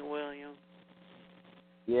 isn't it, William?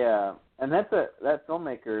 Yeah, and that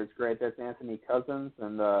filmmaker is great. That's Anthony Cousins,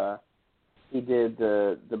 and he did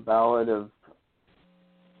the Ballad of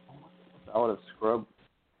Scrub,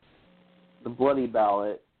 the Bloody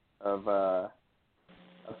Ballad of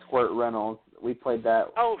Squirt Reynolds. We played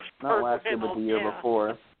that not last year, but the year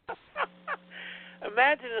before.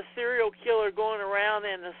 Imagine a serial killer going around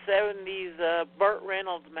in the 70s Burt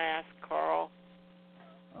Reynolds mask, Carl.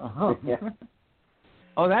 Uh-huh. Yeah.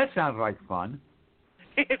 Oh, that sounds like fun.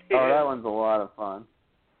 Oh, that one's a lot of fun.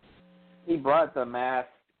 He brought the mask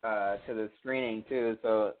to the screening, too,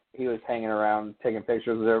 so he was hanging around taking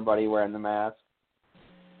pictures with everybody wearing the mask.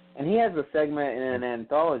 And he has a segment in an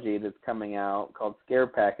anthology that's coming out called Scare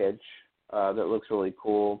Package that looks really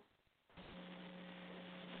cool.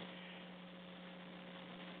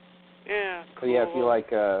 Yeah, cool. So yeah, if you like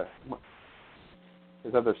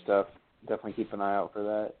his other stuff, definitely keep an eye out for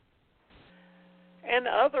that. And the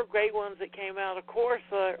other great ones that came out, of course,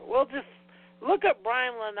 well, just look up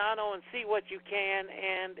Brian Lanano and see what you can,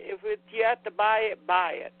 and if you have to buy it,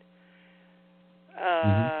 buy it.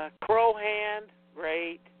 Crow Hand,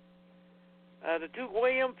 great. The two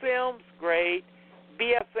William films, great.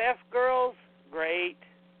 BFF Girls, great.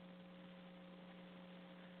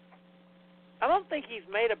 I don't think he's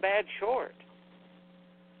made a bad short.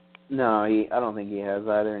 No, I don't think he has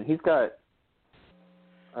either. And he's got,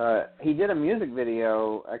 he did a music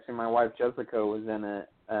video. Actually, my wife Jessica was in it,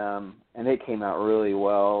 and it came out really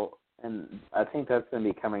well. And I think that's going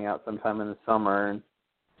to be coming out sometime in the summer. And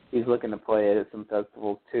he's looking to play it at some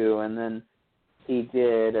festivals too. And then he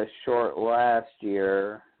did a short last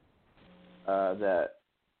year that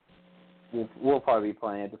we'll probably be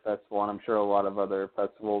playing at the festival, and I'm sure a lot of other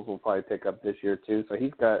festivals will probably pick up this year too. So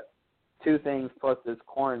he's got two things plus this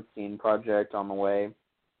quarantine project on the way.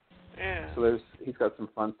 Yeah. So he's got some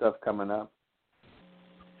fun stuff coming up.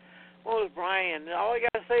 Well, it's Brian. All I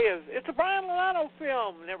gotta say is it's a Brian Lanano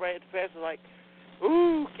film, and everybody at the festival is like,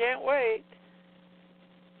 "Ooh, can't wait."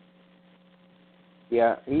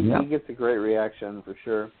 Yeah, he gets a great reaction for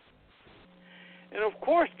sure. And of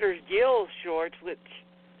course, there's Gil's shorts, which,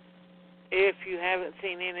 if you haven't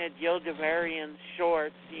seen any of Gil Javarian's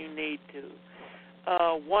shorts, you need to.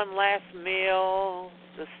 One Last Meal,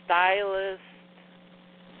 The Stylist.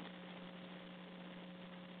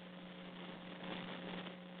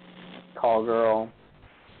 Call Girl.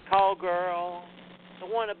 The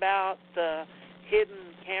one about the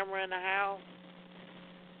hidden camera in the house.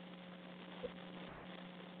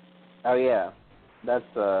 Oh yeah, that's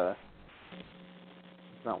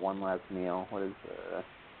it's not One Last Meal. What is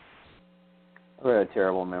I have a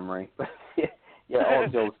terrible memory, but yeah, all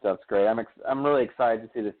of Jill's stuff's great. I'm really excited to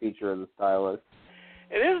see the feature of The Stylist.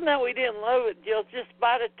 It isn't that we didn't love it, Jill. Just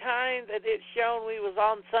by the time that it's shown, we was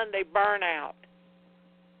on Sunday burnout.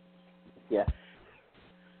 Yeah.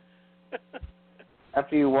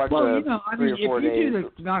 After you watch 3 or 4 days. If you do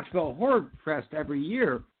the Knoxville Horror Fest every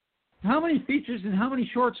year, how many features and how many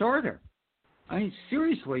shorts are there? I mean,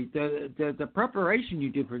 seriously, the preparation you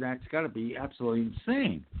do for that's got to be absolutely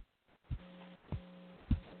insane.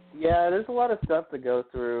 Yeah, there's a lot of stuff to go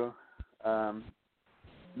through.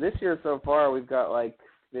 This year so far, we've got like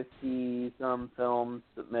 50-some films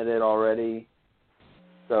submitted already.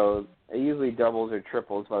 So it usually doubles or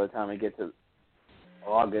triples by the time we get to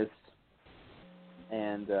August.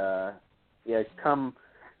 And, come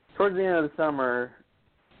towards the end of the summer,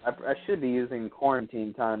 I should be using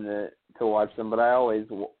quarantine time to watch them, but I always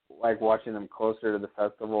like watching them closer to the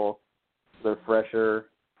festival. They're fresher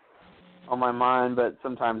on my mind, but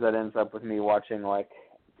sometimes that ends up with me watching like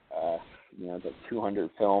 200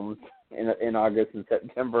 films in August and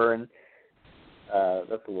September, and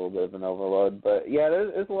that's a little bit of an overload. But yeah,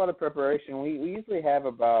 there's a lot of preparation. We usually have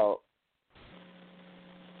about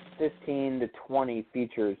 15 to 20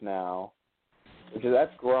 features now,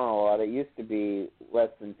 that's grown a lot. It used to be less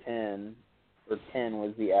than 10, or 10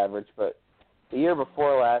 was the average, but the year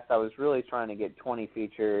before last, I was really trying to get 20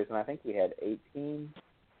 features, and I think we had 18.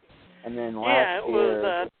 And then last it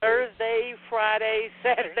was Thursday, Friday,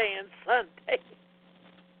 Saturday, and Sunday.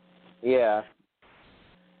 Yeah.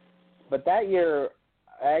 But that year,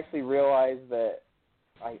 I actually realized that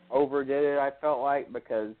I overdid it, I felt like,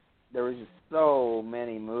 because there was just so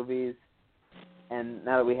many movies. And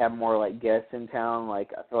now that we have more, like, guests in town,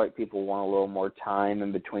 like, I feel like people want a little more time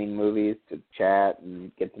in between movies to chat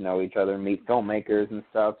and get to know each other and meet filmmakers and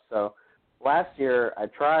stuff. So last year, I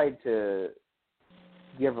tried to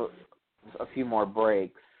give a few more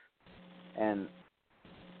breaks. And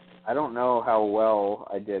I don't know how well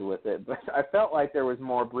I did with it, but I felt like there was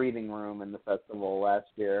more breathing room in the festival last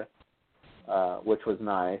year, which was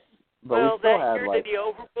nice. But well, we still that had year like did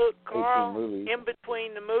you overbook, 18 Carl? movies. In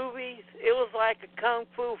between the movies, it was like a kung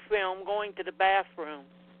fu film going to the bathroom.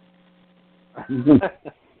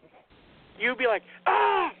 You'd be like,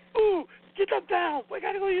 ooh, get them down. We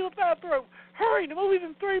got to go use the bathroom. Hurry, the movie's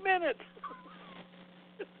in 3 minutes.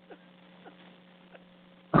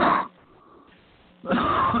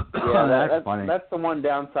 Yeah, that's funny. That's the one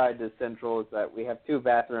downside to Central is that we have 2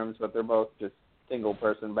 bathrooms, but they're both just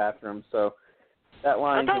single-person bathrooms, so that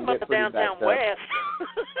line I'm talking can about get the pretty downtown backed up. West.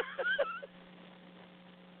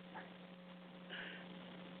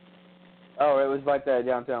 Oh, it was like that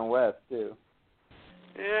downtown West, too.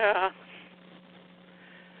 Yeah.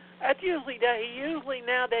 That's usually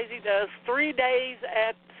nowadays he does 3 days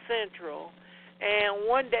at Central and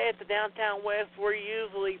 1 day at the downtown West, where he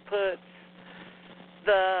usually puts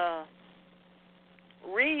the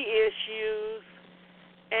reissues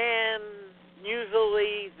and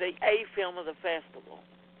usually the A film of the festival.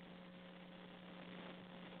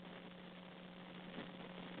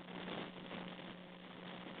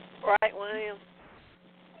 Right, William?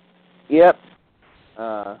 Yep.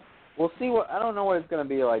 We'll see I don't know what it's going to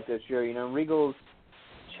be like this year. You know, Regal's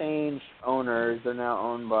changed owners. They're now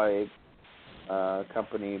owned by a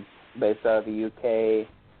company based out of the UK,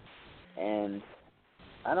 and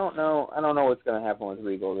I don't know what's going to happen with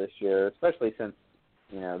Regal this year, especially since,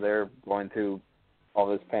 you know, they're going through all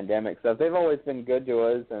this pandemic stuff. They've always been good to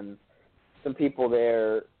us, and some people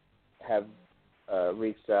there have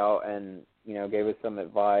reached out and, you know, gave us some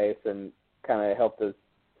advice and kind of helped us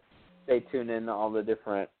stay tuned in to all the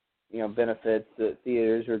different, you know, benefits that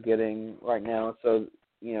theaters are getting right now. So,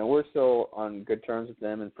 you know, we're still on good terms with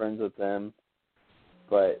them and friends with them.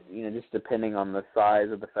 But, you know, just depending on the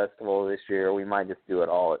size of the festival this year, we might just do it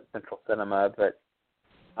all at Central Cinema, but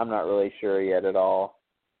I'm not really sure yet at all.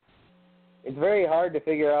 It's very hard to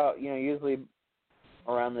figure out, you know, usually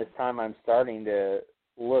around this time I'm starting to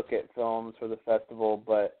look at films for the festival,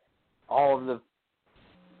 but all of the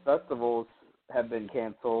festivals have been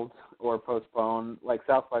canceled or postponed. Like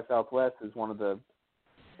South by Southwest is one of the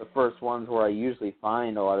first ones where I usually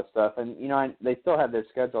find a lot of stuff. And, you know, they still have their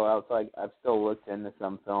schedule out, so I've still looked into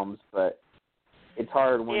some films, but it's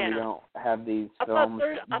hard when you don't have these films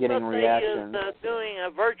getting reactions. I thought they doing a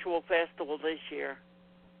virtual festival this year.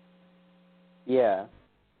 Yeah.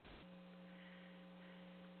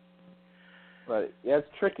 But, yeah, it's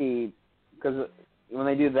tricky because when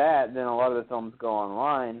they do that, then a lot of the films go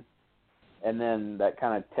online, and then that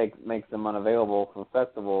kind of makes them unavailable for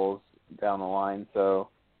festivals down the line. So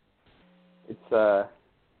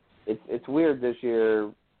it's weird this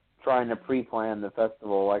year trying to pre-plan the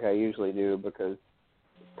festival like I usually do, because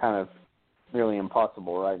it's kind of really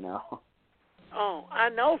impossible right now. Oh, I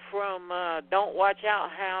know from Don't Watch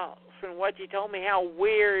Out from what you told me, how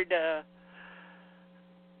weird the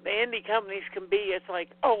indie companies can be. It's like,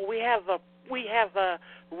 oh, we have a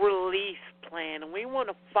release plan, and we want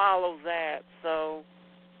to follow that. So,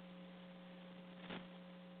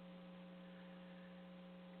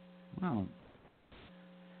 well,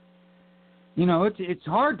 you know, it's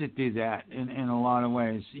hard to do that in a lot of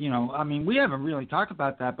ways. You know, I mean, we haven't really talked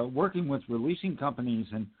about that, but working with releasing companies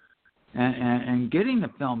and getting the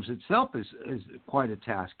films itself is quite a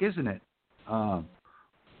task, isn't it?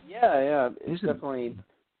 Yeah, it's definitely.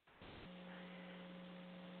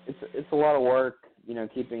 It's a lot of work, you know,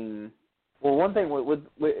 keeping. Well, one thing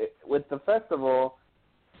with the festival,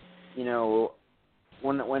 you know,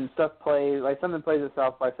 when stuff plays, like something plays at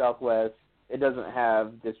South by Southwest, it doesn't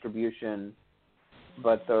have distribution.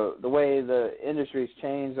 But the way the industry's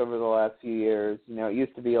changed over the last few years, you know, it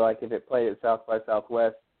used to be like if it played at South by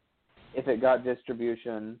Southwest, if it got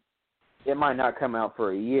distribution, it might not come out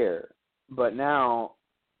for a year. But now,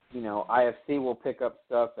 you know, IFC will pick up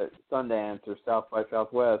stuff at Sundance or South by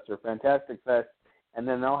Southwest or Fantastic Fest, and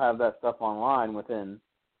then they'll have that stuff online within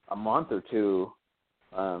a month or two.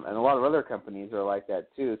 And a lot of other companies are like that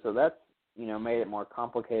too. So that's, you know, made it more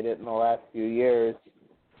complicated in the last few years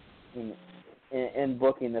in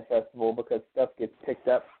booking the festival, because stuff gets picked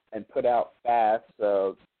up and put out fast.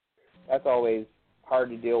 So that's always hard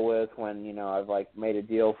to deal with when, you know, I've like made a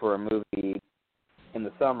deal for a movie in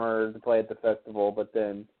the summer to play at the festival, but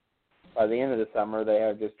then by the end of the summer they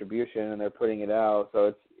have distribution and they're putting it out.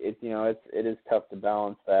 So it is tough to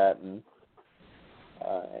balance that, and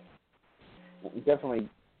definitely,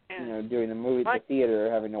 you know, doing the movie at the theater,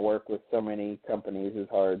 having to work with so many companies is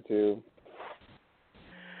hard too.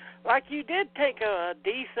 Like, you did take a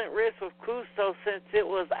decent risk with Custo since it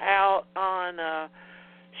was out on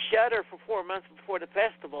Shudder for 4 months before the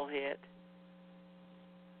festival hit.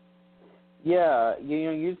 Yeah,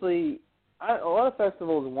 usually a lot of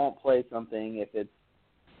festivals won't play something if it's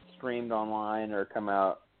streamed online or come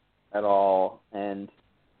out at all, and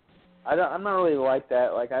I'm not really like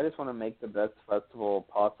that. Like, I just want to make the best festival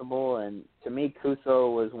possible, and to me,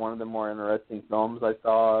 Kuso was one of the more interesting films I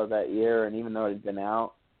saw that year, and even though it had been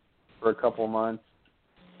out for a couple months,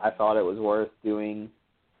 I thought it was worth doing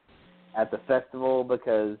at the festival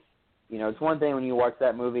because, it's one thing when you watch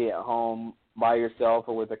that movie at home by yourself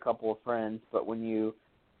or with a couple of friends, but when you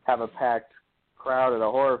have a packed crowd at a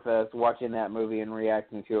horror fest watching that movie and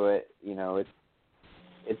reacting to it,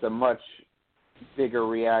 it's a much bigger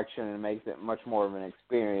reaction and makes it much more of an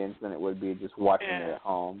experience than it would be just watching it at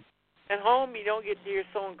home. At home, you don't get to hear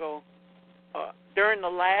someone go, during the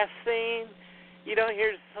last scene, you don't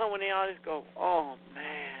hear someone in the audience go, oh,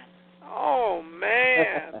 man, oh,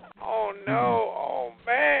 man, oh, no, oh,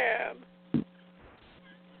 man.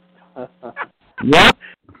 Yep.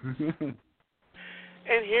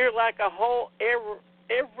 And hear like a whole,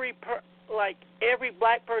 every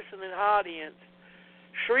black person in the audience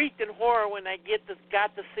shrieked in horror when they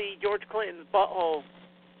got to see George Clinton's butthole.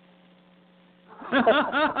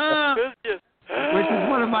 Which is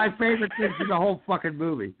one of my favorite things in the whole fucking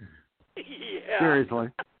movie. Yeah. Seriously.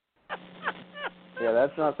 Yeah,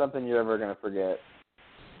 that's not something you're ever going to forget.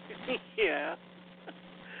 Yeah.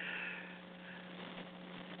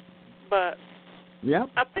 But yep.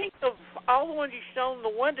 I think of all the ones you've shown, the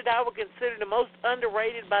one that I would consider the most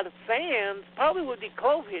underrated by the fans probably would be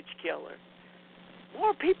Clove Hitch Killer.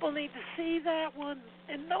 More people need to see that one,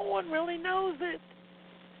 and no one really knows it.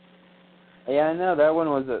 Yeah, I know that one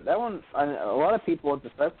was a lot of people at the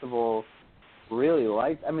festival really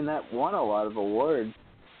liked. I mean, that won a lot of awards.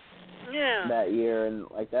 Yeah. That year, and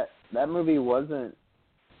like that movie wasn't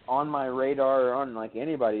on my radar or on like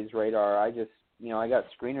anybody's radar. I just, I got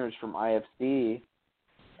screeners from IFC,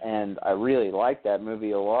 and I really liked that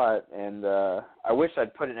movie a lot. And I wish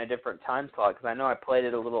I'd put it in a different time slot because I know I played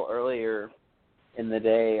it a little earlier in the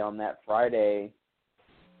day on that Friday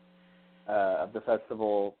of the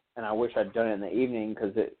festival, and I wish I'd done it in the evening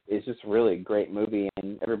because it's just a really great movie,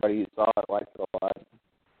 and everybody who saw it liked it a lot.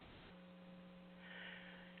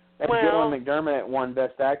 And Dylan McDermott won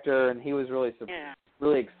Best Actor, and he was really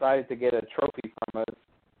excited to get a trophy from us,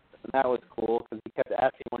 and that was cool because he kept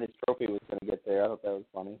asking when his trophy was going to get there. I thought that was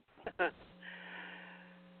funny.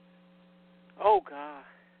 Oh, God.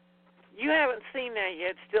 You haven't seen that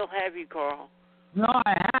yet, still have you, Carl? No,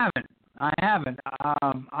 I haven't.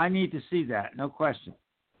 I need to see that, no question.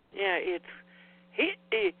 Yeah,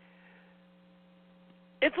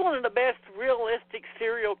 it's one of the best realistic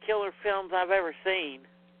serial killer films I've ever seen.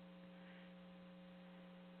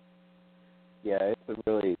 Yeah, it's a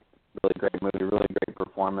really, really great movie, really great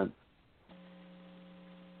performance.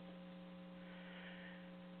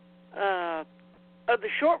 Of the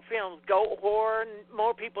short films, Goat Horror,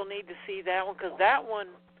 more people need to see that one because that one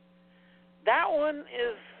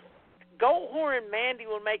is Goat Horror and Mandy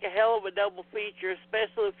will make a hell of a double feature,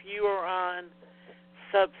 especially if you are on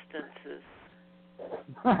substances.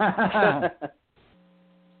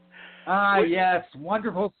 Yes,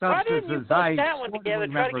 wonderful substances. Why didn't you put that one together?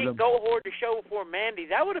 Try to get Goat Horror to show before Mandy.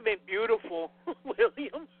 That would have been beautiful,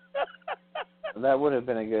 William. That would have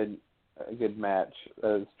been a good match.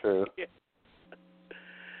 That is true. Yeah.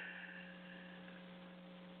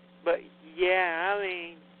 But yeah, I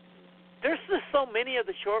mean, there's just so many of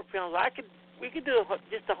the short films. We could do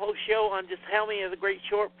just a whole show on just how many of the great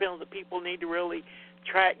short films that people need to really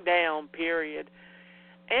track down. Period.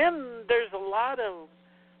 And there's a lot of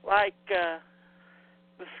the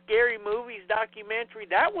Scary Movies documentary.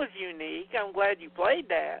 That was unique. I'm glad you played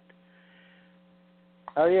that.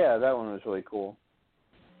 Oh yeah, that one was really cool.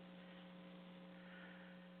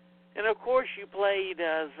 And, of course, you played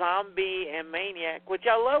Zombie and Maniac, which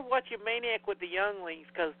I love watching Maniac with the younglings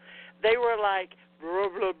because they were like, blah,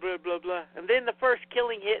 blah, blah, blah, blah. And then the first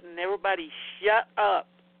killing hit and everybody shut up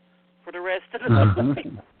for the rest of the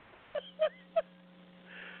movie.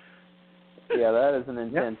 Yeah, that is an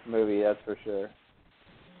intense movie, that's for sure.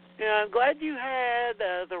 Yeah, I'm glad you had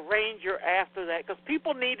the Ranger after that because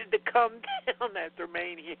people needed to come down after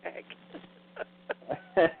Maniac.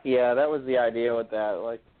 Yeah, that was the idea with that.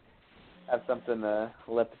 Like, have something to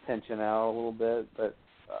let the tension out a little bit, but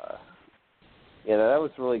yeah, that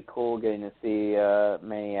was really cool getting to see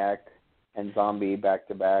Maniac and Zombie back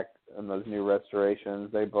to back in those new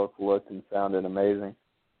restorations. They both looked and sounded amazing.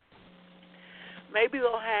 Maybe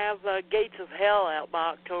they'll have Gates of Hell out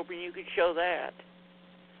by October and you could show that.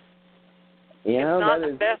 You know, that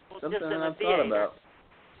is best something just in I've the thought theater. about.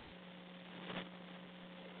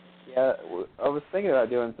 Yeah, I was thinking about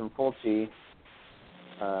doing some Fulci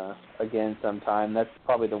again sometime. That's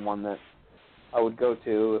probably the one that I would go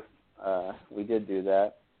to if we did do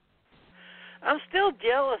that. I'm still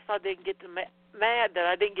jealous I didn't get to mad that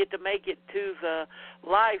I didn't get to make it to the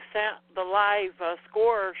live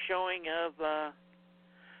score showing of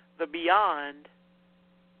the Beyond.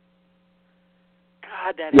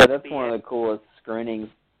 God, that's one of the coolest screenings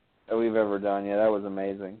that we've ever done. Yeah, that was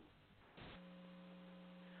amazing.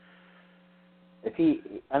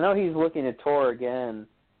 I know he's looking to tour again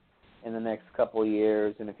in the next couple of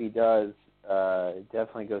years, and if he does,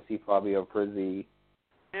 definitely go see Fabio Frizzi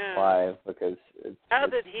live, because it's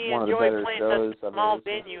did he one of the enjoy better playing shows such a small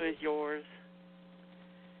venue as yours?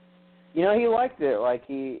 You know, he liked it. Like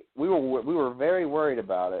we were very worried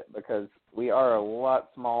about it because we are a lot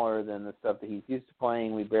smaller than the stuff that he's used to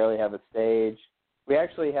playing. We barely have a stage. We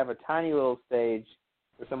actually have a tiny little stage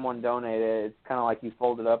where someone donated. It's kind of like you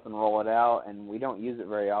fold it up and roll it out, and we don't use it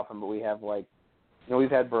very often, but we have we've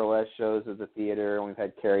had burlesque shows at the theater, and we've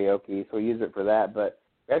had karaoke, so we use it for that. But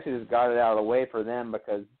we actually just got it out of the way for them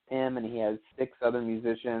because Tim and he has 6 other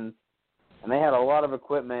musicians, and they had a lot of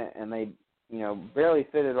equipment, and they, barely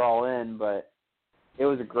fit it all in, but it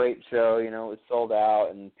was a great show. It was sold out,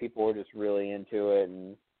 and people were just really into it,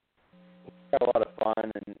 and he had a lot of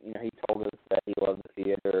fun, and, he told us that he loved the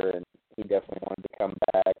theater, and he definitely wanted to come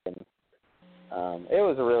back, and it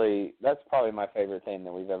was that's probably my favorite thing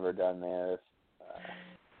that we've ever done there.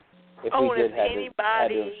 If we did had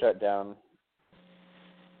to have shut down.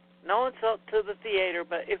 No insult to the theater,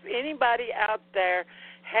 but if anybody out there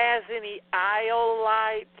has any aisle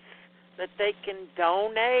lights that they can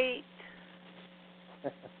donate,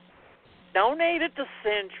 donate it to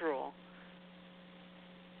Central.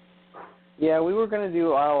 Yeah, we were going to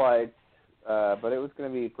do aisle lights, but it was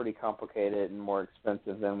going to be pretty complicated and more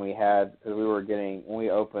expensive than we had, because when we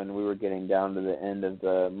opened, we were getting down to the end of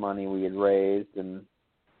the money we had raised, and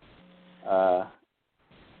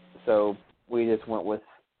so we just went with,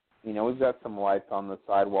 we've got some lights on the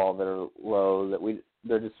sidewall that are low that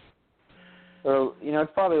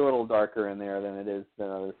it's probably a little darker in there than it is than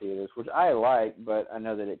other theaters, which I like, but I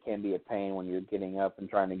know that it can be a pain when you're getting up and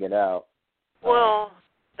trying to get out. Well,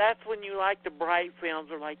 that's when you like the bright films.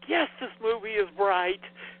 Are like, yes, this movie is bright.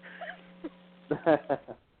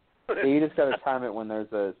 So you just got to time it when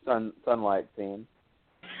there's a sunlight scene.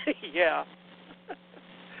 Yeah.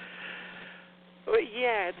 But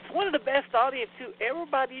yeah, it's one of the best audience too.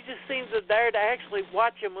 Everybody just seems there to actually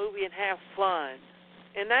watch a movie and have fun,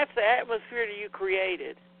 and that's the atmosphere that you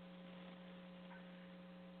created.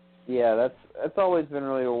 Yeah, that's always been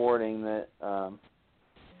really rewarding. That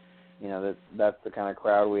that's the kind of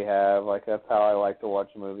crowd we have. Like, that's how I like to watch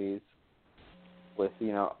movies, with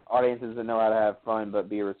audiences that know how to have fun but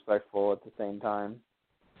be respectful at the same time.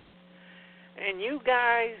 And you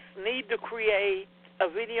guys need to create a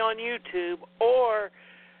video on YouTube or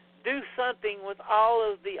do something with all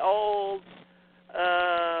of the old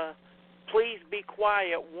please be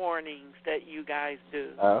quiet warnings that you guys do.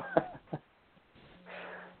 Oh.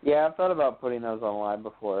 Yeah, I've thought about putting those online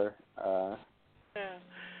before.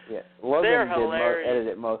 Yeah, Logan did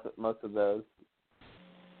edit most of those.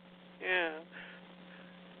 Yeah.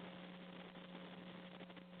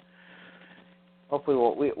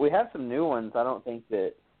 Hopefully, we have some new ones. I don't think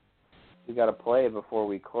that we got to play before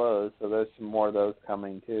we close, so there's some more of those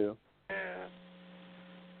coming too. Yeah.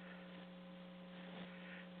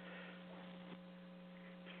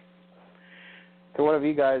 So what have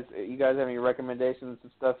you guys have any recommendations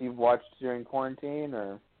of stuff you've watched during quarantine,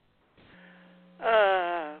 or?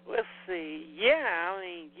 Let's see. Yeah,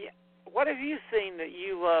 what have you seen that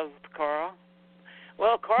you loved, Carl?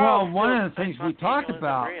 Well, Carl. Well, one of the things we talked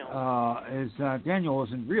about is Daniel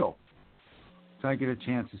Isn't Real. So I get a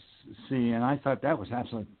chance to see, and I thought that was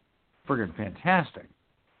absolutely friggin' fantastic.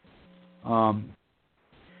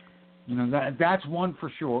 That's one for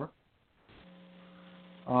sure.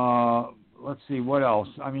 Let's see, what else?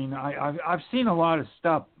 I mean, I've seen a lot of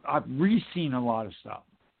stuff. I've re-seen a lot of stuff.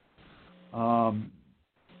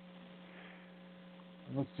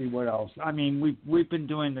 Let's see, what else? I mean, we've been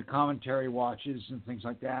doing the commentary watches and things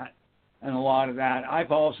like that, and a lot of that.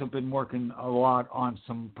 I've also been working a lot on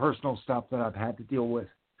some personal stuff that I've had to deal with.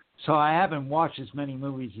 So I haven't watched as many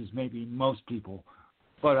movies as maybe most people,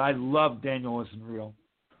 but I love Daniel Isn't Real.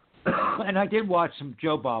 And I did watch some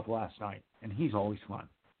Joe Bob last night, and he's always fun.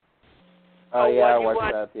 Oh yeah, I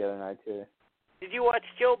watched that the other night too. Did you watch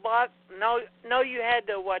Killbot? No, you had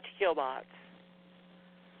to watch Killbot.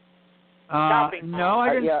 No,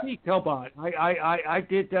 I didn't see Killbot. I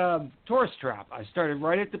did Tourist Trap. I started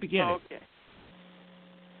right at the beginning. Okay.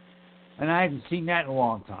 and I haven't seen that in a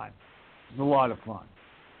long time. It's a lot of fun.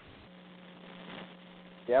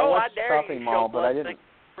 Yeah, I watched Shopping Mall, but I didn't.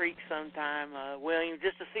 Freak sometime, William,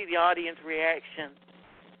 just to see the audience reaction.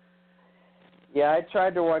 Yeah, I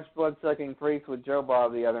tried to watch Bloodsucking Freaks with Joe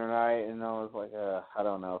Bob the other night, and I was like, I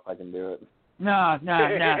don't know if I can do it. No.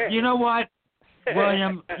 You know what,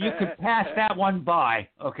 William? You could pass that one by,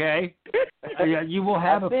 okay? You will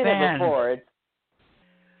have I've a seen fan. It before.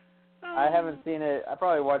 I haven't seen it. I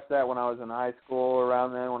probably watched that when I was in high school,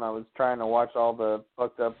 around then, when I was trying to watch all the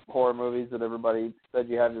fucked up horror movies that everybody said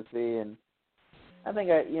you had to see, and I think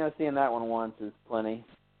seeing that one once is plenty.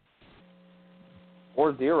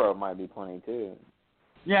 Or Zero might be plenty too.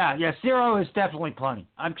 Yeah, Zero is definitely plenty.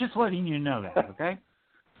 I'm just letting you know that, okay?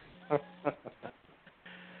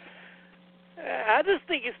 I just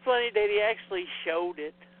think it's funny that he actually showed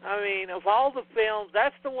it. I mean, of all the films,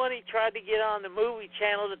 that's the one he tried to get on the movie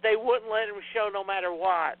channel that they wouldn't let him show no matter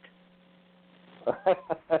what.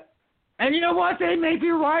 And you know what? They may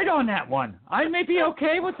be right on that one. I may be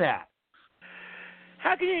okay with that.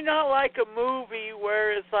 How can you not like a movie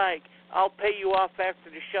where it's like, I'll pay you off after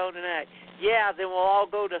the show tonight? Yeah, then we'll all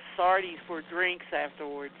go to Sardi's for drinks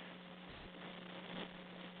afterwards.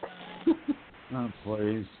 Oh,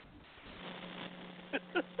 please.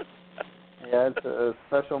 Yeah, it's a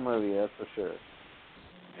special movie, that's for sure.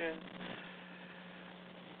 Yeah.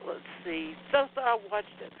 Let's see. Stuff that I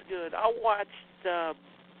watched that's good. I watched the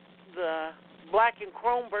black and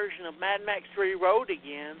chrome version of Mad Max 3 Road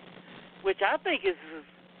again, which I think is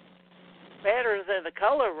better than the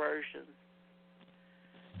color version.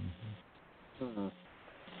 Mm-hmm.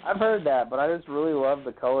 I've heard that, but I just really love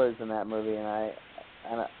the colors in that movie, and I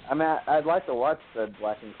mean, I'd like to watch the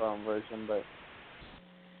black and chrome version, but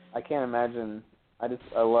I can't imagine. I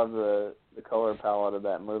love the color palette of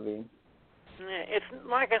that movie. Yeah, it's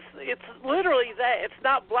it's literally that. It's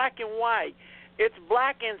not black and white. It's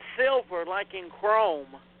black and silver, like in chrome.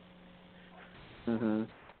 Mhm.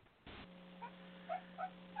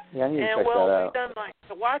 Yeah, I need to check that out. We've done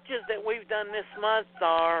the watches that we've done this month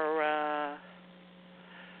are.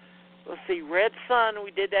 Let's see, Red Sun.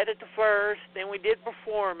 We did that at the first. Then we did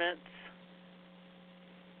Performance.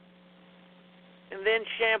 And then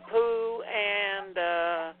Shampoo, and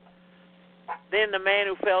then The Man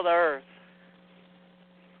Who Fell to Earth.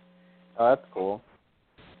 Oh, that's cool.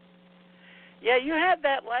 Yeah, you had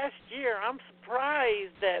that last year. I'm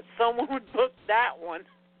surprised that someone would book that one,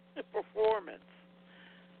 Performance.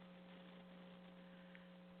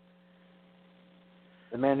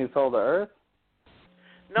 The Man Who Fell to Earth?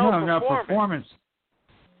 No, Performance.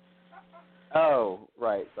 Oh,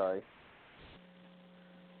 right, sorry.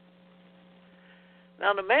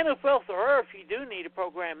 Now, The Man Who Fell to Earth, you do need to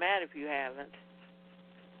program that if you haven't.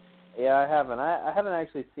 Yeah, I haven't. I haven't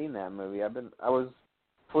actually seen that movie. I was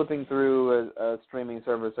flipping through a streaming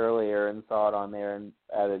service earlier and saw it on there and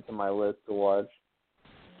added it to my list to watch.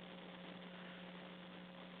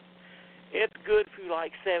 It's good if you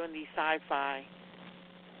like 70s sci-fi.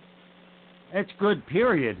 It's good,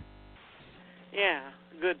 period. Yeah,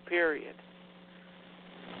 good, period.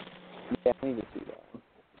 Yeah, I need to see that.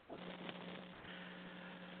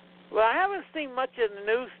 Well, I haven't seen much of the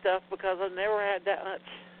new stuff because I've never had that much.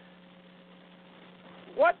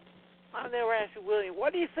 I never asked you, William,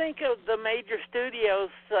 what do you think of the major studios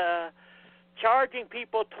charging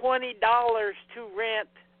people $20 to rent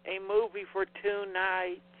a movie for 2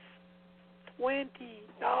 nights? $20.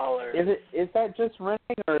 Is that just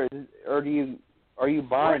renting, or are you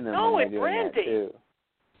buying them? No, when it's you're doing renting. That too?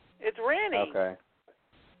 It's renting. Okay.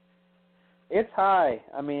 It's high.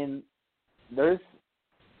 I mean,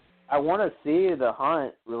 I want to see The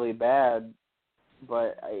Hunt really bad,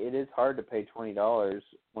 but it is hard to pay $20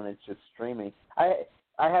 when it's just streaming. I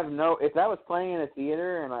have if that was playing in a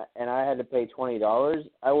theater and I had to pay $20,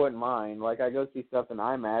 I wouldn't mind. Like, I go see stuff in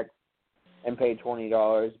IMAX and pay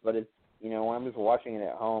 $20, but it's, when I'm just watching it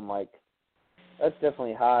at home, like, that's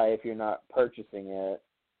definitely high if you're not purchasing it.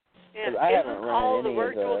 Yeah, I haven't rented all the any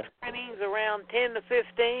virtual of the screenings around 10 to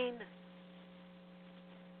 15?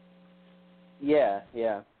 Yeah.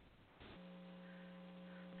 Yeah,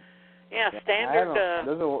 standard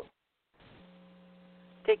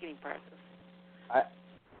ticketing prices.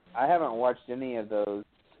 I haven't watched any of those.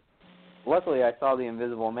 Luckily, I saw The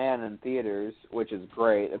Invisible Man in theaters, which is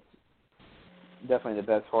great. It's definitely the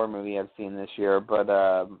best horror movie I've seen this year. But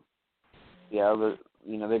they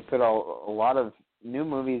put a lot of new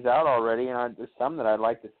movies out already, and there's some that I'd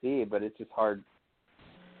like to see, but it's just hard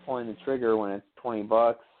pulling the trigger when it's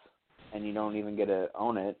 $20 and you don't even get to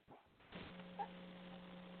own it.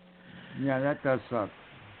 Yeah, that does suck.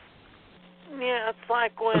 Yeah, it's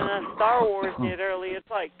like when Star Wars did early. It's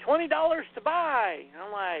like $20 to buy.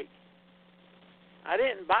 I'm like, I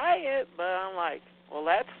didn't buy it, but I'm like, well,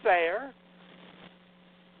 that's fair.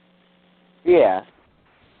 Yeah.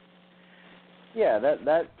 Yeah,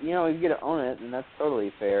 that you get to own it, and that's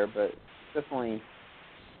totally fair, but it's definitely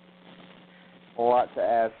a lot to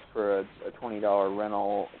ask for a $20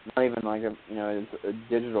 rental. Not even like it's a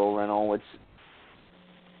digital rental, which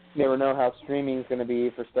you never know how streaming is going to be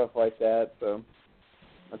for stuff like that, so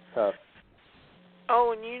that's tough.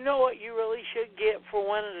 Oh, and you know what you really should get for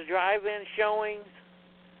one of the drive-in showings?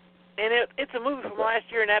 And it's a movie from last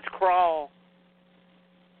year, and that's Crawl.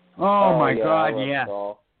 Oh my yeah, God, I love yeah.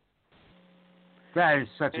 Crawl. That is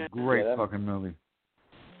such a great fucking movie.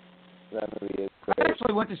 That movie is I great.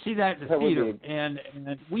 actually went to see that in the theater, and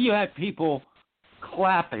we had people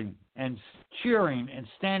clapping and cheering and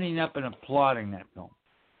standing up and applauding that film.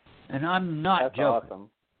 And I'm not joking. That's awesome.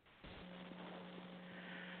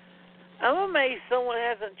 I'm amazed someone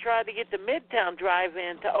hasn't tried to get the Midtown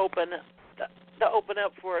Drive-In to open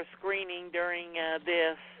up for a screening during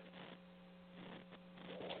this.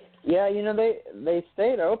 Yeah, they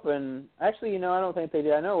stayed open. Actually, I don't think they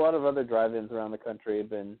did. I know a lot of other drive-ins around the country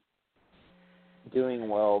have been doing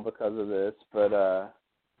well because of this, but I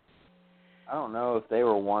don't know if they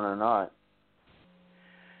were one or not.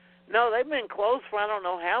 No, they've been closed for I don't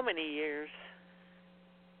know how many years.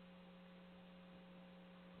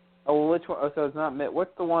 Oh, well, which one? Oh, so it's not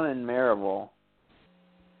what's the one in Maryville?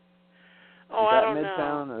 Oh, Is I that don't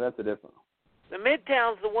Midtown, know. or that's a different? The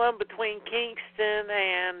Midtown's the one between Kingston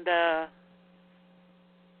and I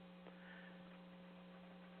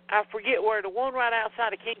forget where, the one right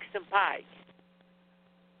outside of Kingston Pike.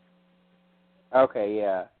 Okay,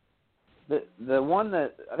 yeah. The one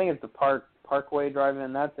that I think it's the Parkway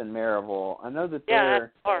Drive-In, that's in Maryville. I know that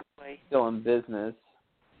they're still in business.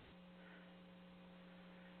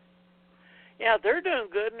 Yeah, they're doing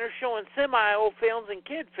good, and they're showing semi-old films and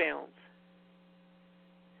kid films.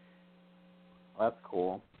 That's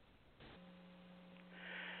cool.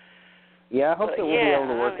 Yeah, I hope that we'll be able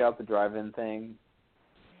to work out the drive-in thing.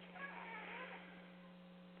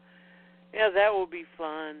 Yeah, that will be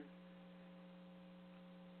fun.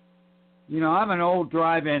 I'm an old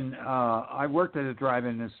drive-in. I worked at a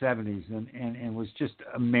drive-in in the 70s, and it was just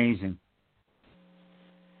amazing.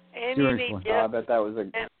 And seriously. I bet that was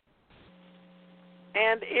And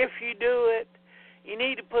if you do it, you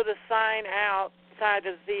need to put a sign outside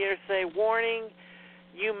the theater say, warning,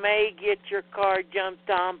 you may get your car jumped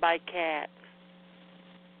on by cats.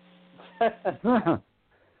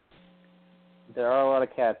 There are a lot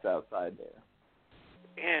of cats outside there.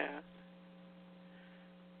 Yeah.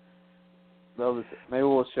 Maybe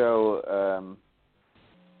we'll show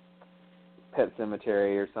Pet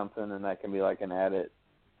Cemetery or something, and that can be like an added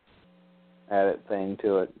thing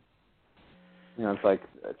to it. It's like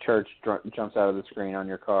a church jumps out of the screen on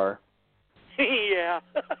your car. Yeah.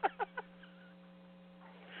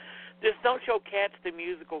 Just don't show Cats the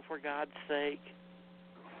musical, for God's sake.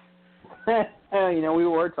 We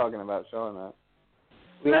were talking about showing that.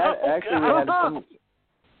 We had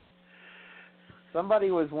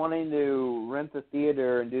somebody was wanting to rent the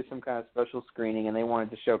theater and do some kind of special screening, and they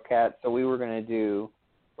wanted to show Cats, so we were going to do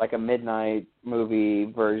like a midnight movie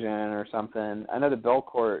version or something. I know the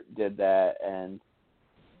Belcourt did that, and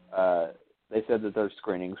they said that their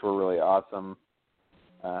screenings were really awesome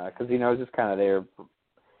because it was just kind of there.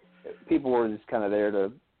 People were just kind of there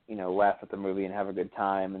to laugh at the movie and have a good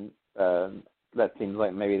time, and that seems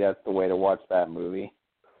like maybe that's the way to watch that movie.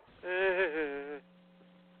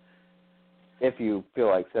 If you feel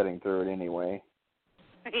like sitting through it anyway.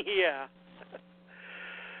 Yeah.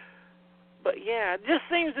 But yeah, it just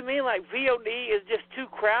seems to me like VOD is just too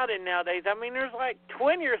crowded nowadays. I mean, there's like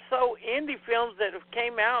 20 or so indie films that have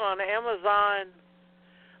came out on Amazon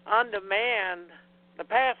on demand the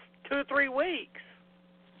past 2 or 3 weeks.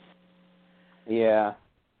 Yeah.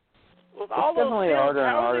 With it's all those definitely films, harder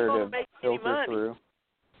and how are they harder going to make filter any money? through.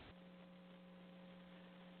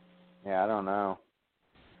 Yeah, I don't know.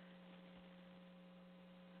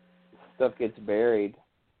 Stuff gets buried.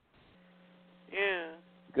 Yeah.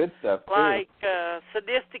 Good stuff, too. Like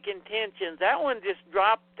Sadistic Intentions. That one just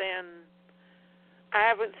dropped, and I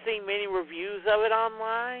haven't seen many reviews of it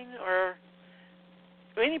online, or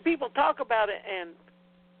many people talk about it, and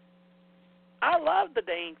I loved the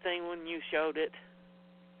dang thing when you showed it.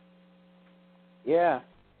 Yeah.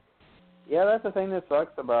 Yeah, that's the thing that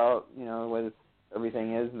sucks about, the way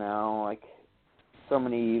everything is now. Like,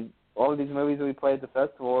 all of these movies that we play at the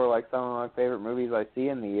festival are like some of my favorite movies I see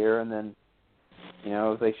in the year, and then,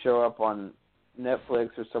 if they show up on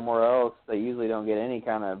Netflix or somewhere else, they usually don't get any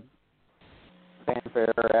kind of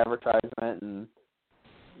fair advertisement, and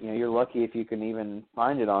you're lucky if you can even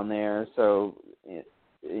find it on there. So it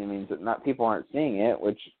means that not people aren't seeing it,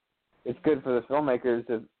 which it's good for the filmmakers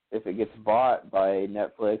if it gets bought by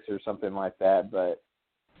Netflix or something like that. But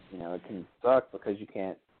it can suck because you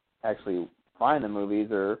can't actually find the movies,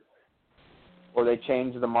 or they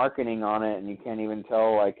change the marketing on it and you can't even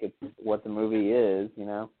tell it's what the movie is.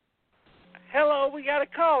 Hello, we got a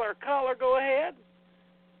caller. Caller, go ahead.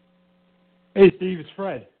 Hey, Steve, it's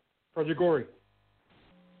Fred. Fred Jagori.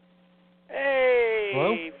 Hey,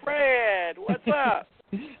 hello? Fred, what's up?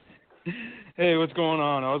 Hey, what's going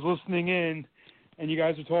on? I was listening in, and you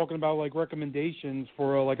guys were talking about recommendations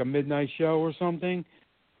for a midnight show or something.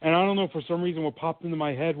 And I don't know, for some reason what popped into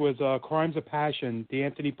my head was Crimes of Passion, the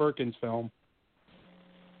Anthony Perkins film.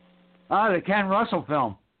 The Ken Russell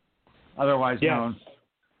film, otherwise known.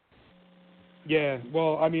 Yeah,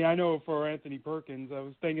 well, I mean, I know for Anthony Perkins, I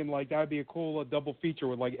was thinking that would be a cool double feature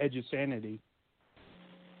with Edge of Sanity.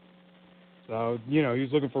 So, he was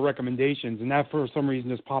looking for recommendations, and that for some reason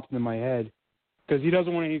just popped into my head. Because he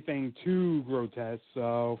doesn't want anything too grotesque,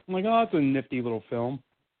 so I'm like, oh, that's a nifty little film.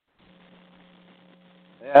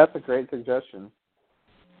 Yeah, that's a great suggestion.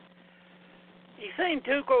 You seem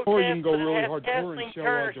too grotesque, or you can go really but hardcore and Kathleen show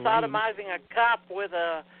Turner Doreen. sodomizing a cop with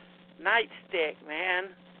a nightstick, man.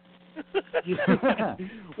 Yeah.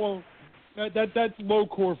 Well, that's low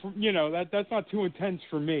core for that's not too intense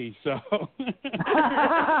for me. So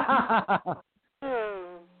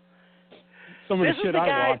some of the shit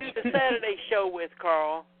I watch. This is the guy I do the Saturday show with,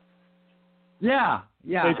 Carl. Yeah.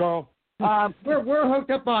 Hey, Carl. We're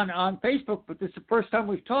hooked up on Facebook, but this is the first time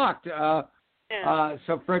we've talked.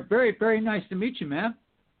 So Fred, very, very nice to meet you, man.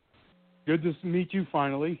 Good to meet you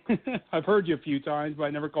finally. I've heard you a few times, but I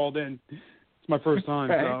never called in. It's my first time,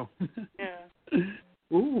 so. Yeah.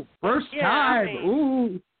 Ooh, first time.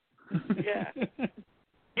 Ooh. Yeah.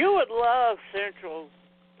 You would love Central,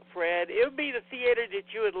 Fred. It would be the theater that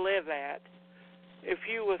you would live at if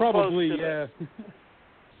you was probably, close to yeah. it.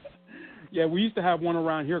 Yeah, we used to have one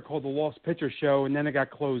around here called the Lost Picture Show, and then it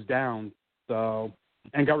got closed down,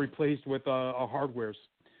 and got replaced with a hardware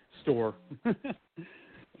store.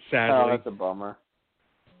 Sadly. Oh, that's a bummer.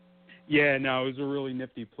 Yeah, no, it was a really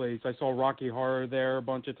nifty place. I saw Rocky Horror there a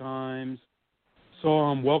bunch of times.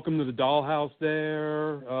 Saw Welcome to the Dollhouse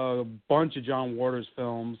there, a bunch of John Waters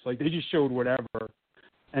films. They just showed whatever.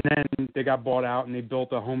 And then they got bought out and they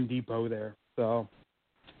built a Home Depot there. So,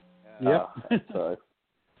 yeah.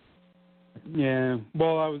 Yeah.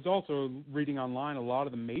 Well, I was also reading online a lot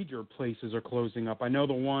of the major places are closing up. I know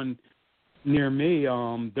the one near me,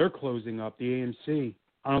 they're closing up, the AMC.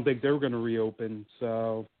 I don't think they're going to reopen.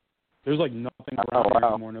 So there's nothing around here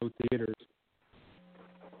anymore, no theaters.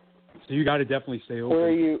 So you got to definitely stay open. Where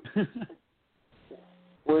are you?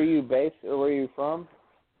 Where are you based? Or where are you from?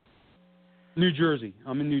 New Jersey.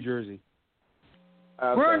 I'm in New Jersey.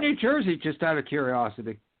 Okay. We're in New Jersey, just out of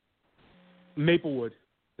curiosity. Maplewood.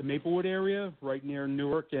 The Maplewood area, right near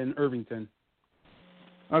Newark and Irvington.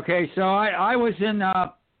 Okay, so I was in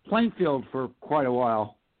Plainfield for quite a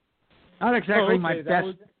while. Not exactly my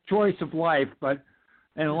best choice of life, but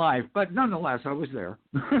nonetheless, I was there.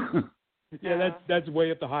 Yeah, that's way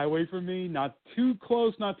up the highway for me. Not too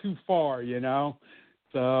close, not too far,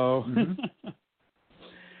 So,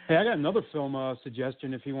 Hey, I got another film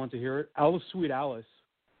suggestion if you want to hear it. Alice, Sweet Alice.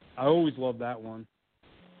 I always love that one.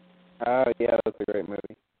 Oh, yeah, that's a great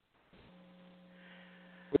movie.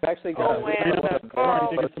 We've actually got Carl, trying to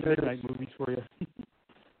think of some midnight movies for you.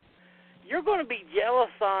 You're going to be jealous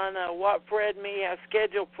on what Fred and me have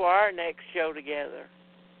scheduled for our next show together.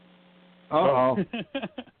 Uh-oh.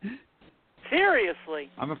 Seriously.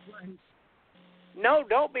 I'm afraid. No,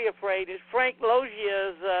 don't be afraid. It's Frank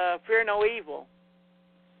Logia's Fear No Evil.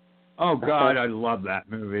 Oh, God, I love that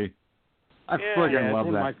movie. I friggin'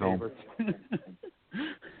 love that film.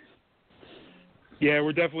 Yeah,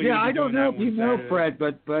 we're definitely. Yeah, I don't know if you know, Saturday. Fred,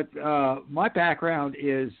 but my background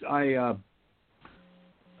is in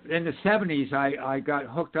the 70s I got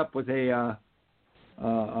hooked up with a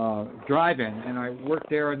drive-in, and I worked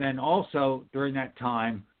there, and then also during that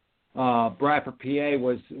time, Bradford, PA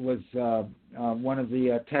was one of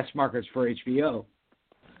the test markets for HBO,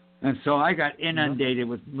 and so I got inundated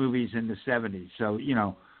with movies in the 70s. So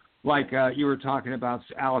you were talking about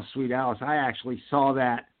Alice, Sweet Alice. I actually saw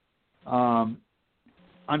that.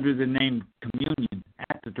 Under the name Communion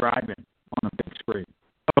at the drive-in on a big screen.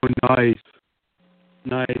 Oh, nice.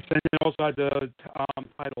 And then also had the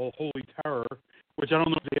title Holy Terror, which I don't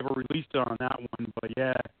know if they ever released it on that one, but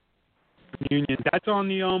yeah, Communion. That's on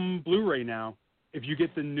the Blu-ray now. If you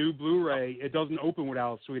get the new Blu-ray, it doesn't open with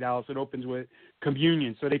Alice, Sweet Alice. It opens with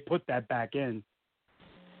Communion, so they put that back in.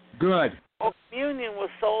 Good. Well, Communion was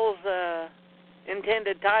Soul's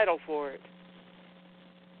intended title for it.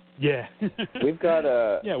 Yeah. We've got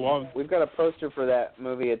a well, we've got a poster for that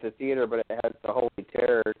movie at the theater, but it has the Holy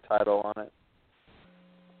Terror title on it.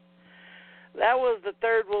 That was the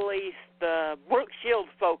third release, the Brooke Shields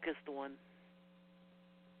focused one.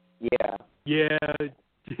 Yeah. Yeah,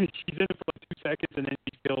 she's in it for like 2 seconds and then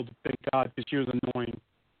she's killed. Thank God, because she was annoying.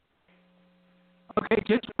 Okay,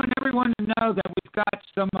 just want everyone to know that we've got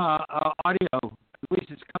some audio. At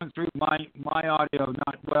least it's coming through my audio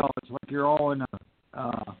not well. It's like you're all in a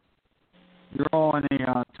tunnel.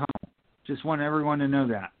 Just want everyone to know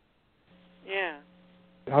that. Yeah.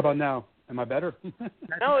 How about now? Am I better?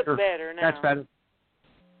 No, it's better now. That's better.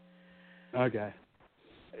 Okay.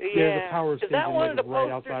 Yeah, the power is station that one of the right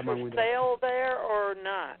posters outside my for window. sale there or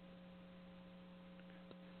not?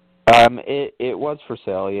 It was for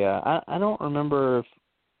sale, yeah. I don't remember if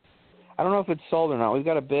I don't know if it's sold or not. We've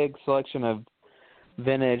got a big selection of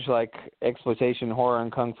vintage like exploitation horror and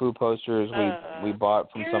kung fu posters we bought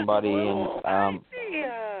from somebody and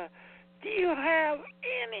do you have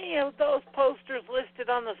any of those posters listed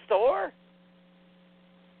on the store?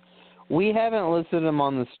 We haven't listed them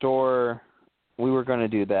on the store. We were going to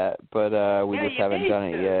do that, but we just haven't done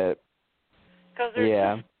it yet. Because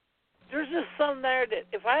there's just some there that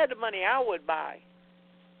if I had the money, I would buy.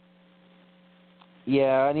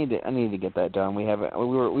 Yeah, I need to get that done. We haven't.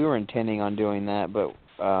 We were intending on doing that, but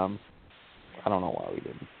I don't know why we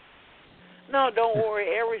didn't. No, don't worry.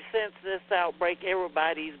 Ever since this outbreak,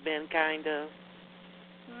 everybody's been kind of.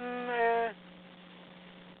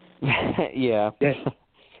 Yeah.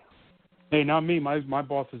 Hey, not me. My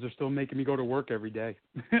bosses are still making me go to work every day.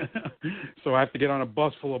 So I have to get on a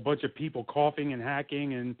bus full of a bunch of people coughing and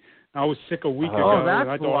hacking, and I was sick a week ago, and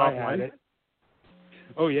I thought I had it.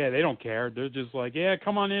 Oh, yeah, they don't care. They're just like, yeah,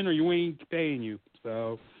 come on in or you ain't paying you.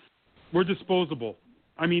 So we're disposable.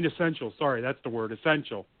 I mean essential. Sorry, that's the word,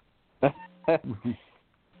 essential. I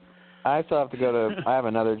still have to go to – I have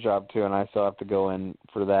another job, too, and I still have to go in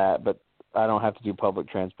for that, but I don't have to do public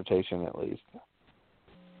transportation at least.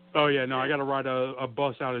 Oh, yeah, no, I got to ride a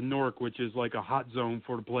bus out of Newark, which is like a hot zone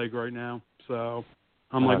for the plague right now. So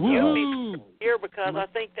I'm like, woo! Here because I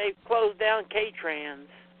think they've closed down K-Trans.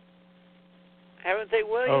 Haven't they,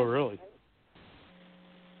 William? Oh, really?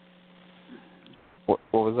 What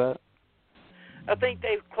was that? I think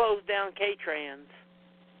they've closed down K-Trans.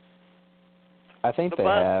 I think they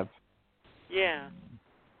have. Yeah.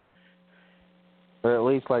 Or at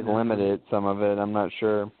least, like, limited some of it. I'm not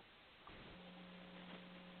sure.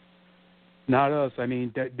 Not us. I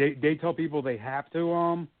mean, they tell people they have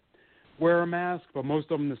to wear a mask, but most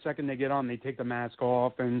of them, the second they get on, they take the mask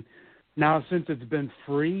off. And now, since it's been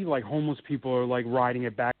free, like, homeless people are, like, riding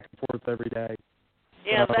it back and forth every day.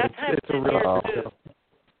 Yeah, that's happening here, too. deal.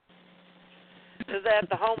 Is that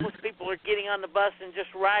the homeless people are getting on the bus and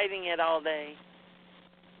just riding it all day.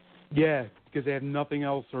 Yeah, because they have nothing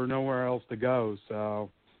else or nowhere else to go. So,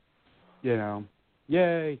 you know,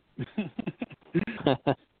 yay.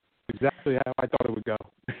 Exactly how I thought it would go.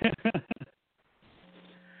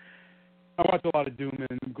 I watch a lot of doom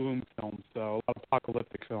and gloom films, so a lot of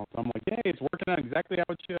apocalyptic films. I'm like, yay, it's working out exactly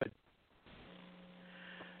how it should.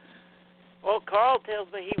 Well, Carl tells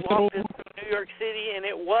me he walked into New York City, and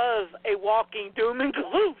it was a walking doom and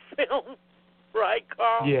gloom film. Right,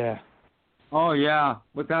 Carl? Yeah. Oh, yeah,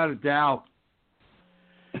 without a doubt.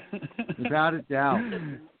 Without a doubt.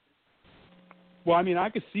 Well, I mean, I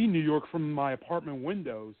could see New York from my apartment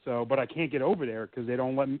window, but I can't get over there because they're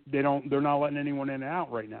not letting anyone in and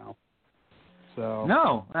out right now. So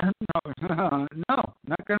no, not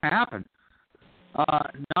going to happen.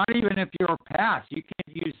 Not even if you're a pass. You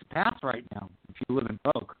can't use the pass right now if you live in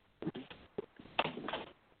Polk.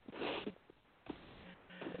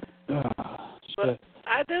 But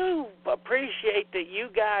I do appreciate that you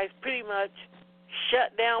guys pretty much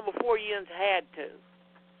shut down before you had to.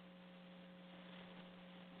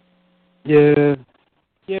 Yeah,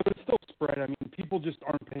 but it's still spread. I mean, people just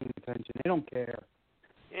aren't paying attention. They don't care.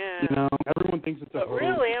 Yeah. You know, everyone thinks it's a hoax. But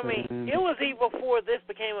really, I mean, it was even before this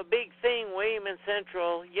became a big thing, William and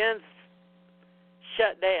Central. Jens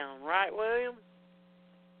shut down, right, William?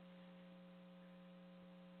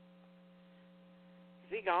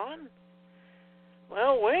 Is he gone?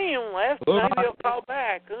 Well, William left. Maybe he'll call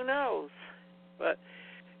back. Who knows? But,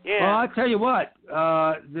 yeah. Well, I'll tell you what.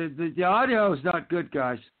 The audio is not good,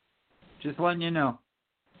 guys. Just letting you know.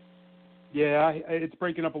 Yeah, it's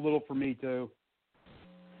breaking up a little for me, too.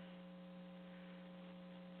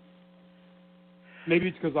 Maybe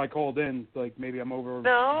it's because I called in. Like, maybe I'm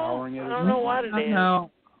overpowering it. I don't know what it is.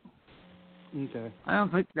 No. Okay. I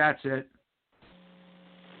don't think that's it.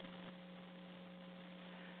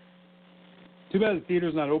 Too bad the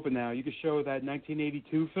theater's not open now. You could show that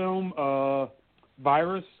 1982 film,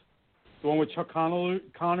 Virus, the one with Chuck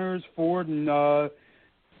Connors, Ford, and Sonny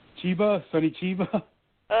Chiba.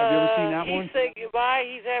 Have you ever seen that one? He said goodbye.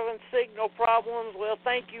 He's having signal problems. Well,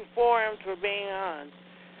 thank you for him for being on.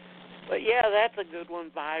 But, yeah, that's a good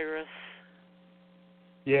one, Virus.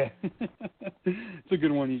 Yeah. It's a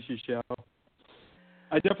good one you should show.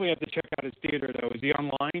 I definitely have to check out his theater, though. Is he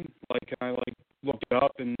online? Can I look it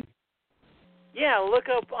up and... Yeah, look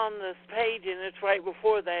up on this page, and it's right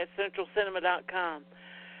before that, centralcinema.com.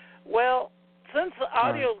 Well, since the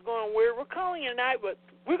audio's going weird, we're calling it a night, but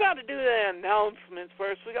we got to do the announcements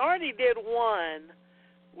first. We already did one,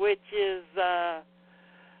 which is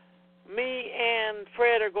me and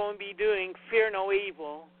Fred are going to be doing Fear No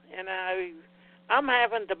Evil, and I'm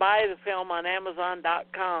having to buy the film on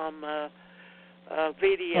Amazon.com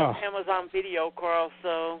video, Amazon Video, Carl,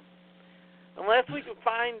 so... Unless we can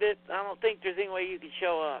find it, I don't think there's any way you can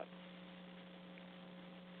show up.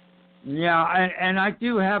 Yeah, and I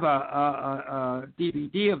do have a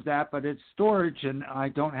DVD of that, but it's storage, and I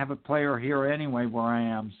don't have a player here anyway where I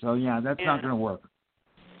am. So, yeah, that's not going to work.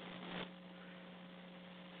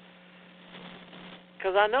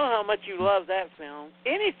 Because I know how much you love that film.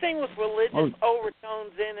 Anything with religious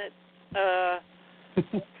overtones in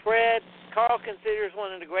it, Fred, Carl considers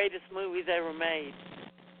one of the greatest movies ever made.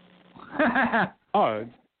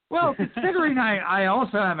 Well, considering I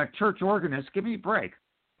also am a church organist, give me a break.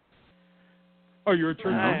 Oh, you're a church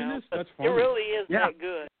organist? That's funny. It really is that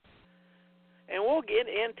good. And we'll get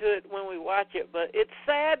into it when we watch it, but it's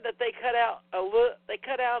sad that they cut out a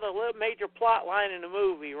little major plot line in the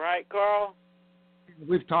movie, right, Carl?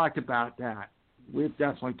 We've talked about that. We've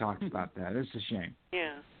definitely talked about that. It's a shame.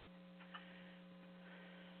 Yeah.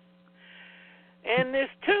 And this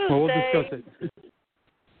Tuesday, we'll discuss it.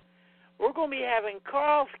 We're going to be having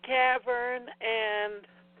Carl's Cavern, and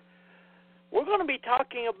we're going to be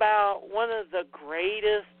talking about one of the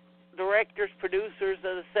greatest directors, producers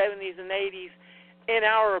of the 70s and 80s, in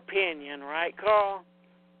our opinion, right, Carl?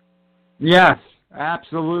 Yes,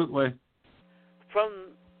 absolutely.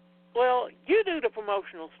 You do the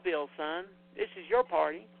promotional spiel, son. This is your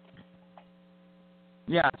party.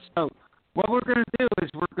 Yeah, so what we're going to do is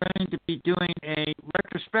we're going to be doing a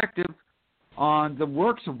retrospective on the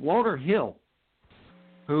works of Walter Hill,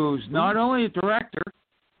 who's not only a director,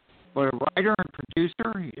 but a writer and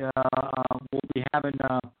producer. We'll be having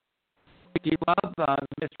Vicky Love, the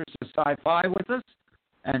Mistress of Sci-Fi, with us,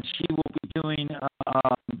 and she will be doing,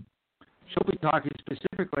 she'll be talking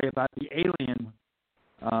specifically about the Alien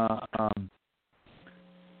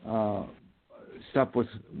stuff with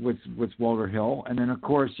Walter Hill. And then, of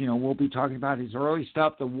course, we'll be talking about his early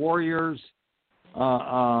stuff, The Warriors.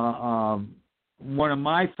 One of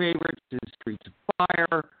my favorites is Streets of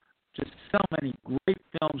Fire. Just so many great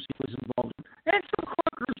films he was involved in. And some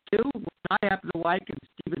corkers, too, which I happen to like and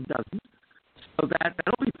Steven doesn't. So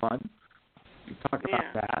that'll be fun to talk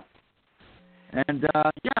about that. And,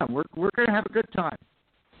 we're going to have a good time.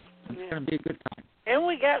 It's going to be a good time. And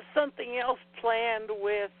we got something else planned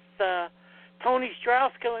with Tony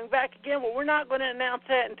Strauss coming back again, but we're not going to announce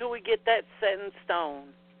that until we get that set in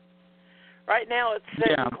stone. Right now it's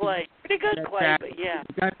set in clay. Pretty good clay, but yeah.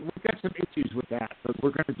 We've got some issues with that, but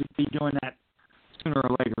we're going to be doing that sooner or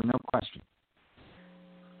later, no question.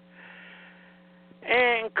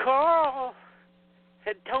 And Carl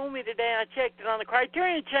had told me today, I checked it on the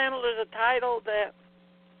Criterion Channel, there's a title that,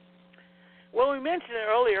 we mentioned it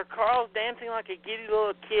earlier, Carl's dancing like a giddy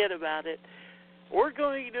little kid about it. We're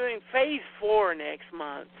going to be doing Phase 4 next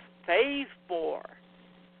month. Phase 4.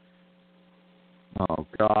 Oh,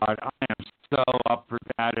 God, I am so up for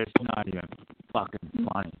that. It's not even fucking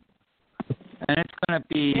funny. And it's going to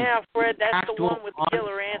be... Yeah, Fred, that's the one with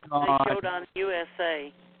Killer Ants they showed on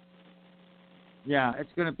USA. Yeah,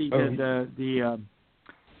 it's going to be the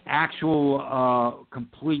actual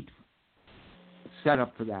complete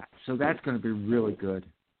setup for that. So that's going to be really good.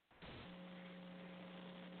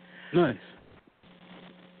 Nice.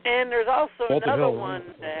 And there's also another one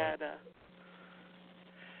that...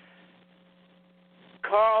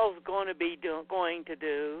 Carl's going to be going to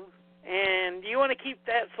do. And do you want to keep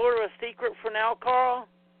that sort of a secret for now, Carl?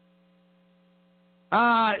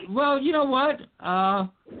 Well, you know what?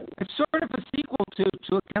 It's sort of a sequel to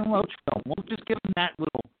a Ken Loach film. We'll just give him that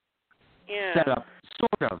little setup,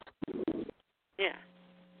 sort of. Yeah.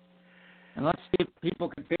 And let's see if people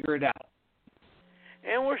can figure it out.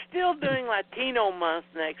 And we're still doing Latino Month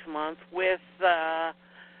next month with,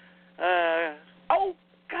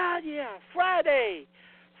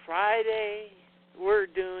 Friday, we're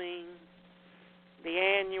doing the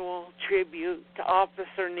annual tribute to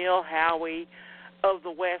Officer Neil Howie of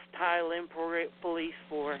the West Highland Police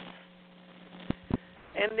Force.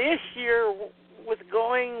 And this year, with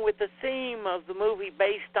going with the theme of the movie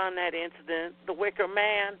based on that incident, The Wicker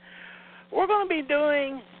Man, we're going to be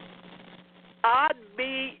doing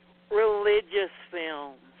oddbeat religious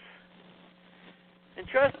films. And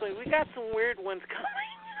trust me, we got some weird ones coming.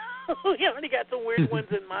 We already got some weird ones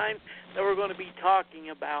in mind that we're going to be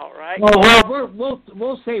talking about, right? Well,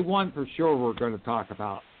 we'll say one for sure we're going to talk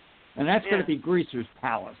about, and that's going to be Greaser's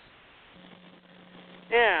Palace.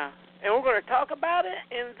 Yeah, and we're going to talk about it,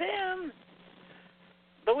 and then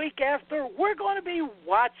the week after, we're going to be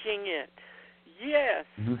watching it. Yes.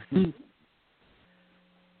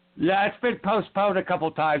 Yeah, it's been postponed a couple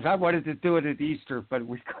times. I wanted to do it at Easter, but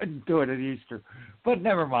we couldn't do it at Easter. But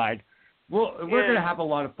never mind. We're going to have a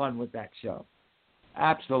lot of fun with that show.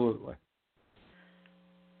 Absolutely.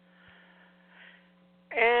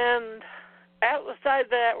 And outside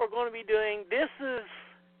that, we're going to be doing,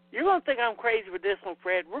 you're going to think I'm crazy with this one,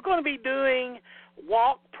 Fred. We're going to be doing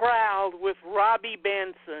Walk Proud with Robbie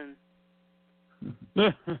Benson.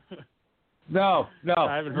 No.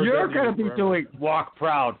 You're going to be forever. doing Walk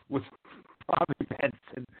Proud with Robbie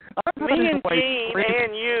Benson. Me and Gene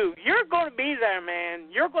and you. You're going to be there,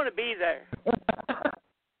 man. You're going to be there.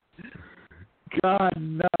 God,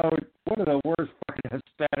 no. One of the worst fucking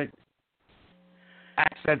Hispanic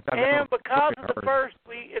accents I've ever And because of the heard. first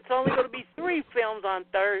week, it's only going to be 3 films on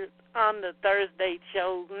the Thursday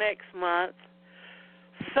show next month.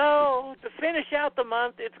 So, to finish out the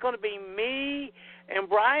month, it's going to be me and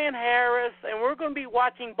Brian Harris, and we're going to be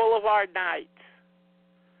watching Boulevard Nights.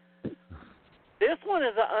 This one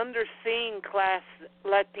is an underseen class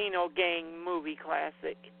Latino gang movie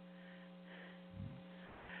classic.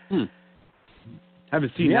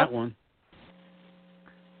 Haven't seen that one.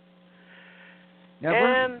 Never.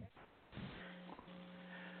 And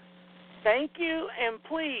thank you, and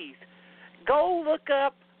please go look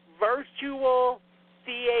up virtual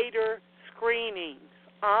theater screenings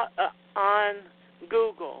on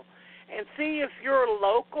Google and see if your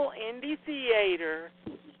local indie theater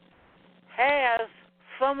has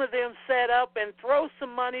some of them set up, and throw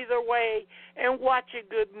some money their way and watch a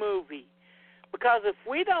good movie. Because if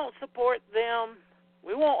we don't support them,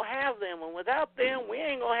 we won't have them, and without them, we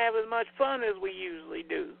ain't going to have as much fun as we usually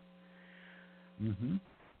do. Mm-hmm.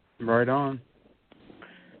 Right on.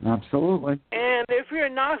 Absolutely. And if you're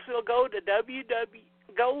in Knoxville, go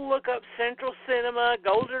look up Central Cinema,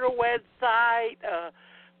 go to their website,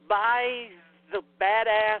 buy the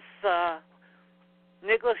badass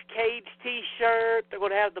Nicolas Cage T-shirt. They're going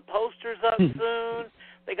to have the posters up soon.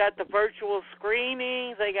 They got the virtual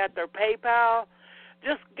screenings. They got their PayPal.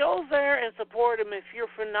 Just go there and support them if you're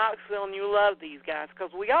from Knoxville and you love these guys, because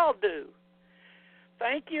we all do.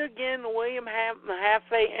 Thank you again to William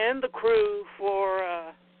Mahaffey and the crew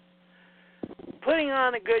for putting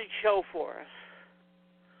on a good show for us.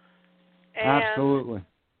 And Absolutely.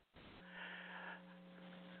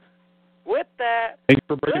 with that, Thanks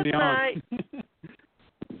for bringing good me on. night.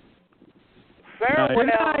 Farewell. Good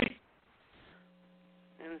night.